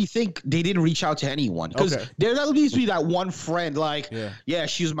makes me think they didn't reach out to anyone, because there at least be that one friend, like, yeah,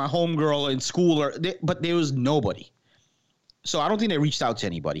 she was my homegirl in school, but there was nobody. So I don't think they reached out to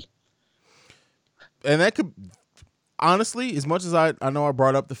anybody. And that could. Honestly, as much as I know I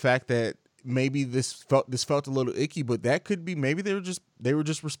brought up the fact that maybe this felt a little icky, but that could be maybe they were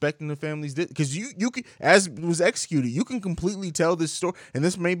just respecting the family's because you can, as it was executed, you can completely tell this story, and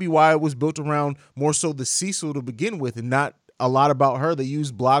this may be why it was built around more so the Cecil to begin with, and not a lot about her. They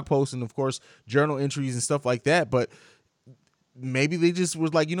used blog posts and of course journal entries and stuff like that, but maybe they just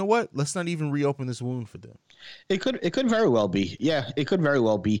was like, you know what? Let's not even reopen this wound for them. It could very well be. Yeah, it could very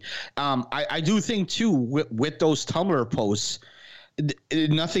well be. I do think too with those Tumblr posts,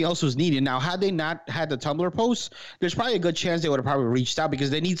 nothing else was needed. Now, had they not had the Tumblr posts, there's probably a good chance they would have probably reached out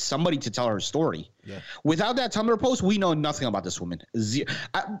because they need somebody to tell her story. Yeah. Without that Tumblr post, we know nothing about this woman.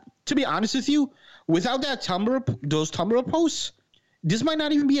 To be honest with you, without those Tumblr posts, this might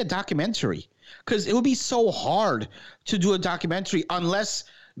not even be a documentary because it would be so hard to do a documentary unless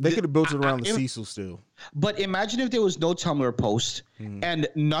they could have built it around the Cecil still. But imagine if there was no Tumblr post and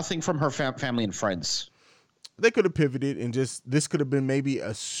nothing from her family and friends. They could have pivoted and this could have been maybe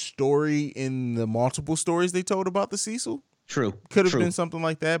a story in the multiple stories they told about the Cecil. True. Could have been something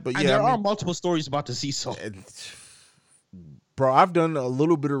like that. But there are multiple stories about the Cecil. Bro, I've done a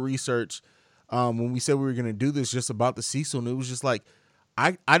little bit of research when we said we were going to do this just about the Cecil, and it was just like,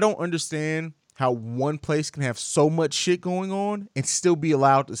 I don't understand how one place can have so much shit going on and still be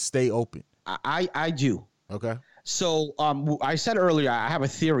allowed to stay open. I do. Okay. So I said earlier I have a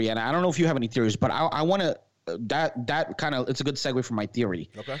theory, and I don't know if you have any theories, but I want to that kind of, it's a good segue for my theory.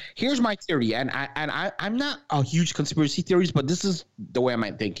 Okay. Here's my theory, and I'm not a huge conspiracy theorist, but this is the way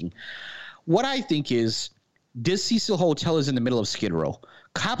I'm thinking. What I think is this Cecil Hotel is in the middle of Skid Row.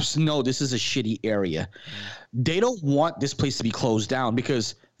 Cops know this is a shitty area. They don't want this place to be closed down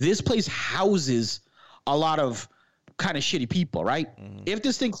because this place houses a lot of kind of shitty people, right? If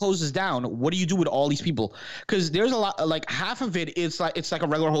this thing closes down, what do you do with all these people? Because there's a lot, like half of it is like it's like a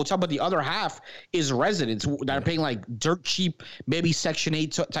regular hotel, but the other half is residents that are paying like dirt cheap, maybe Section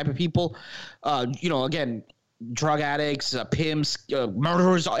 8 type of people. Again, drug addicts, pimps,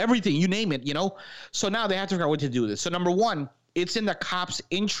 murderers, everything, you name it, So now they have to figure out what to do with this. So number one, it's in the cops'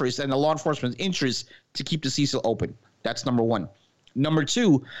 interest and the law enforcement's interest to keep the Cecil open. That's number one. Number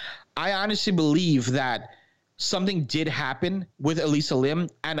two, I honestly believe that something did happen with Elisa Lim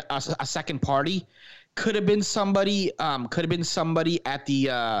and a second party. Could have been somebody at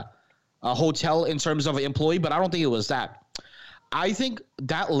the hotel in terms of an employee, but I don't think it was that. I think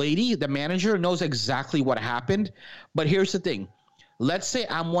that lady, the manager, knows exactly what happened. But here's the thing. Let's say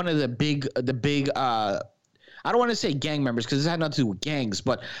I'm one of the big I don't want to say gang members because this had nothing to do with gangs,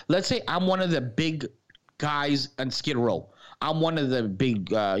 but let's say I'm one of the big guys on Skid Row. I'm one of the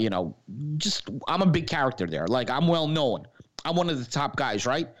big, I'm a big character there. Like, I'm well known. I'm one of the top guys,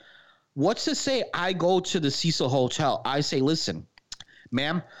 right? What's to say I go to the Cecil Hotel? I say, listen,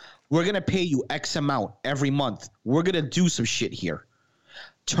 ma'am, we're going to pay you X amount every month. We're going to do some shit here.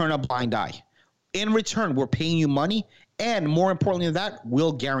 Turn a blind eye. In return, we're paying you money. And more importantly than that,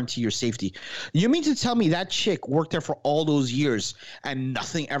 we'll guarantee your safety. You mean to tell me that chick worked there for all those years and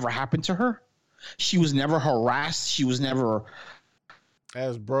nothing ever happened to her? She was never harassed. She was never.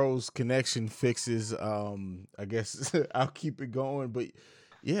 As bro's connection fixes, I guess I'll keep it going. But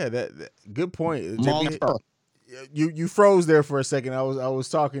yeah, that good point. You froze there for a second. I was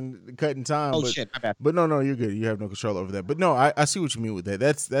talking, cutting time. Oh, but, shit, my bad. But no, you're good. You have no control over that. But no, I see what you mean with that.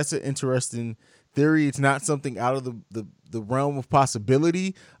 That's an interesting theory. It's not something out of the realm of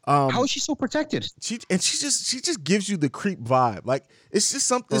possibility. How is she so protected? She just gives you the creep vibe. Like it's just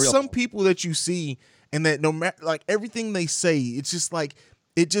some people that you see and that no matter like everything they say, it's just like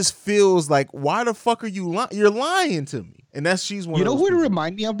it just feels like why the fuck are you lying? You're lying to me. And she's one. You know of those who people. To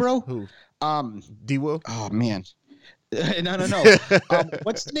remind me of, bro? Who? D-Will? Oh man. No.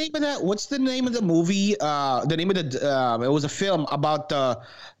 What's the name of that? What's the name of the movie? The name of it was a film about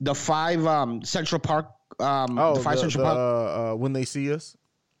the five Central Park. Central Park. When They See Us.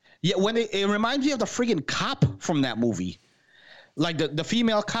 Yeah, it reminds me of the freaking cop from that movie, like the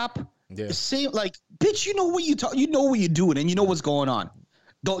female cop. Yeah. Same, like, bitch, you know what you know what you're doing, and you know what's going on.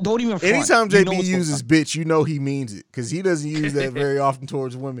 Don't even front. Anytime JB uses bitch, you know he means it because he doesn't use that very often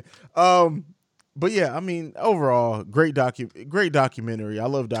towards women. But yeah, I mean, overall, great documentary. I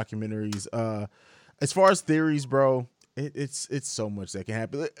love documentaries. As far as theories, bro, it's so much that can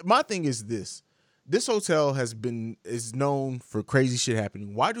happen. My thing is this hotel is known for crazy shit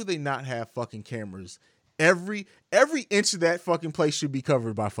happening. Why do they not have fucking cameras? Every inch of that fucking place should be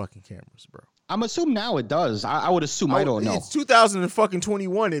covered by fucking cameras, bro. I'm assuming now it does. I would assume. I don't know. It's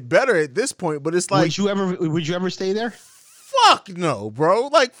 2021. It better at this point, but it's like, would you ever stay there? Fuck no, bro.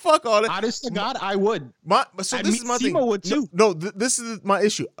 Like fuck all that. Honest to God, I would. This is my thing. Would too. No, this is my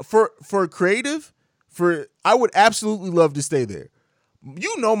issue. For creative, I would absolutely love to stay there.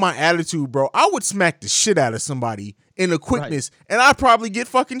 you know my attitude, bro. I would smack the shit out of somebody in a quickness, and I'd probably get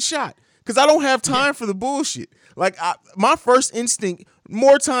fucking shot because I don't have time for the bullshit. Like, my first instinct,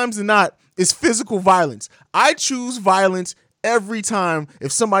 more times than not, is physical violence. I choose violence every time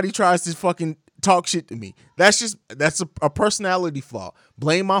if somebody tries to fucking talk shit to me. That's a personality flaw.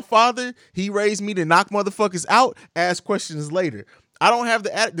 Blame my father. He raised me to knock motherfuckers out, ask questions later. I don't have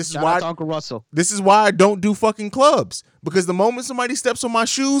the this is Shout why out to Uncle Russell. This is why I don't do fucking clubs, because the moment somebody steps on my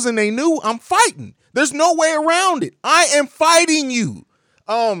shoes and they knew, I'm fighting. There's no way around it. I am fighting you.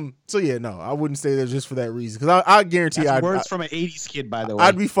 So yeah, no, I wouldn't stay there just for that reason, because I guarantee That's words from an 80s kid, by the way.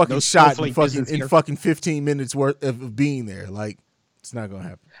 I'd be fucking No shot snowflake in fucking 15 minutes worth of being there. Like, it's not gonna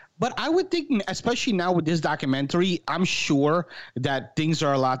happen. But I would think, especially now with this documentary, I'm sure that things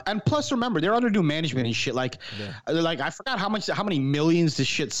are a lot. And plus, remember, they're under new management and shit. Like I forgot how many millions this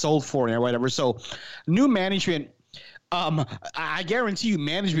shit sold for or whatever. So, new management. I guarantee you,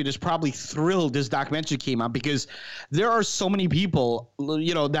 management is probably thrilled this documentary came out, because there are so many people,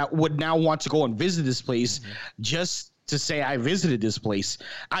 you know, that would now want to go and visit this place just to say I visited this place.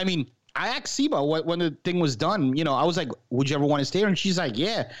 I mean, I asked Seba when the thing was done, you know, I was like, would you ever want to stay here? And she's like,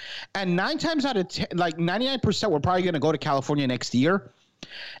 yeah. And 9 times out of 10, like 99%, we're probably going to go to California next year.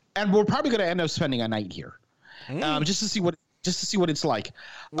 And we're probably going to end up spending a night here just to see what it's like.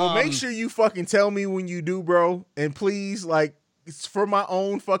 Well, make sure you fucking tell me when you do, bro. And please, like, it's for my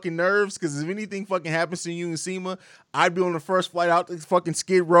own fucking nerves, because if anything fucking happens to you and Sema, I'd be on the first flight out to fucking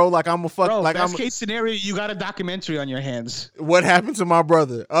Skid Row like I'm a fuck. Bro, like best case scenario, you got a documentary on your hands. What happened to my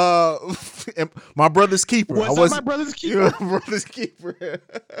brother? My brother's keeper. My brother's keeper? Brother's keeper.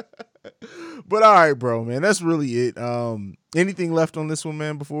 But all right, bro, man, that's really it. Anything left on this one,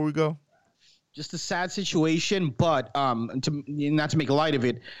 man, before we go? Just a sad situation, but not to make light of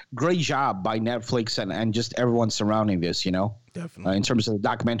it, great job by Netflix and just everyone surrounding this, you know? Definitely. In terms of the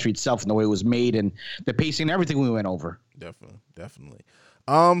documentary itself and the way it was made and the pacing and everything we went over. Definitely.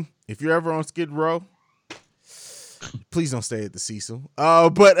 If you're ever on Skid Row, please don't stay at the Cecil.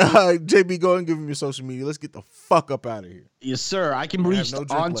 But JB, go ahead and give him your social media. Let's get the fuck up out of here. Yes, sir. I can be reached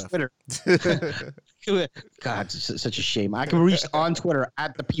on Twitter. God, it's such a shame. I can be reached on Twitter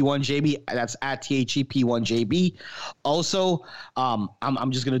at the P1JB. That's at THEP1JB. Also,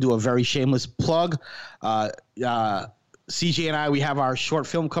 I'm just gonna do a very shameless plug. CJ and I, we have our short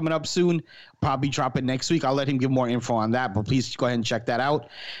film coming up soon. Probably drop it next week. I'll let him give more info on that, but please go ahead and check that out.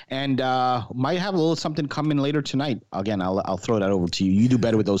 And might have a little something coming later tonight. Again, I'll throw that over to you. You do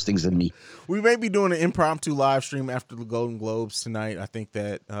better with those things than me. We may be doing an impromptu live stream after the Golden Globes tonight. I think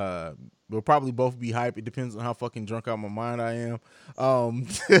that we'll probably both be hype. It depends on how fucking drunk out of my mind I am.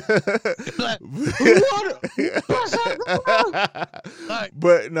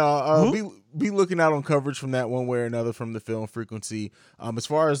 But no, be looking out on coverage from that one way or another from the Film Frequency. As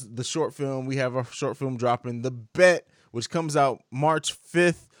far as the short film, we have a short film dropping, The Bet, which comes out March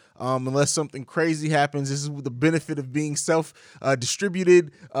 5th. Unless something crazy happens. This is the benefit of being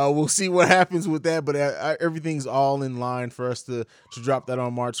self-distributed. We'll see what happens with that, but everything's all in line for us to drop that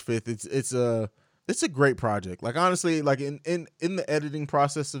on March 5th. It's a great project. Like, honestly, like in the editing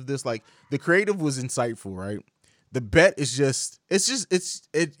process of this, like, the creative was insightful, right? The Bet is you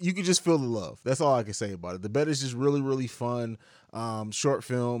can just feel the love. That's all I can say about it. The Bet is just really, really fun. Short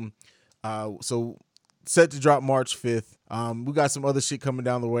film. So set to drop March 5th. We got some other shit coming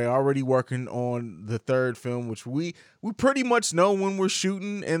down the way. Already working on the third film, which we pretty much know when we're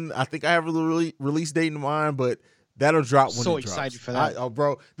shooting, and I think I have a release date in mind, but that'll drop when it drops. So excited for that.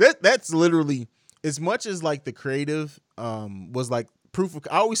 Bro, that's literally, as much as like the creative was like proof of,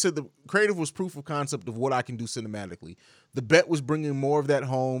 I always said the creative was proof of concept of what I can do cinematically. The Bet was bringing more of that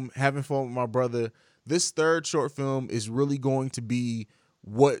home, having fun with my brother. This third short film is really going to be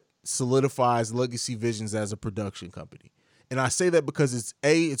what solidifies Legacy Visions as a production company. And I say that because it's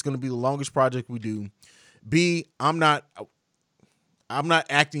going to be the longest project we do. B, I'm not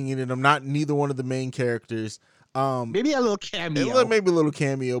acting in it. I'm not neither one of the main characters. Maybe a little cameo. Maybe a little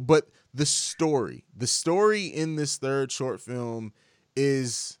cameo, but the story in this third short film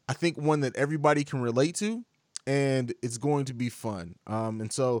is, I think, one that everybody can relate to, and it's going to be fun. And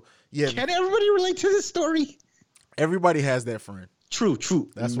so, yeah. Can everybody relate to this story? Everybody has that friend. True.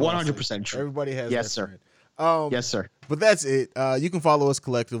 That's 100% true. Everybody has that friend. Yes, sir. But that's it. You can follow us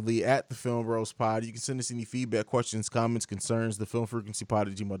collectively at the Film Bros Pod. You can send us any feedback, questions, comments, concerns,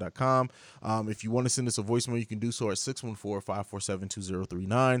 thefilmfrequencypod@gmail.com. If you want to send us a voicemail, you can do so at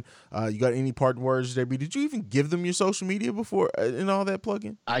 614-547-2039. You got any parting words, JB? Did you even give them your social media before and all that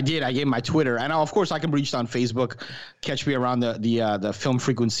plug-in? I did. I gave my Twitter. And of course, I can be reached on Facebook. Catch me around the Film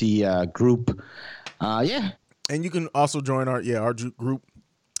Frequency group. Yeah. And you can also join our group,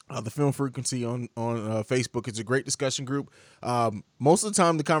 the Film Frequency on Facebook. It's a great discussion group. Most of the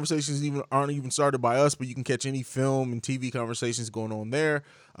time, the conversations aren't even started by us, but you can catch any film and TV conversations going on there.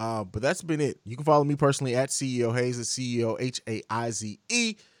 But that's been it. You can follow me personally at CEO Hayes, at CEO HAIZE,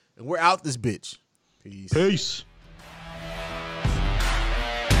 and we're out this bitch. Peace.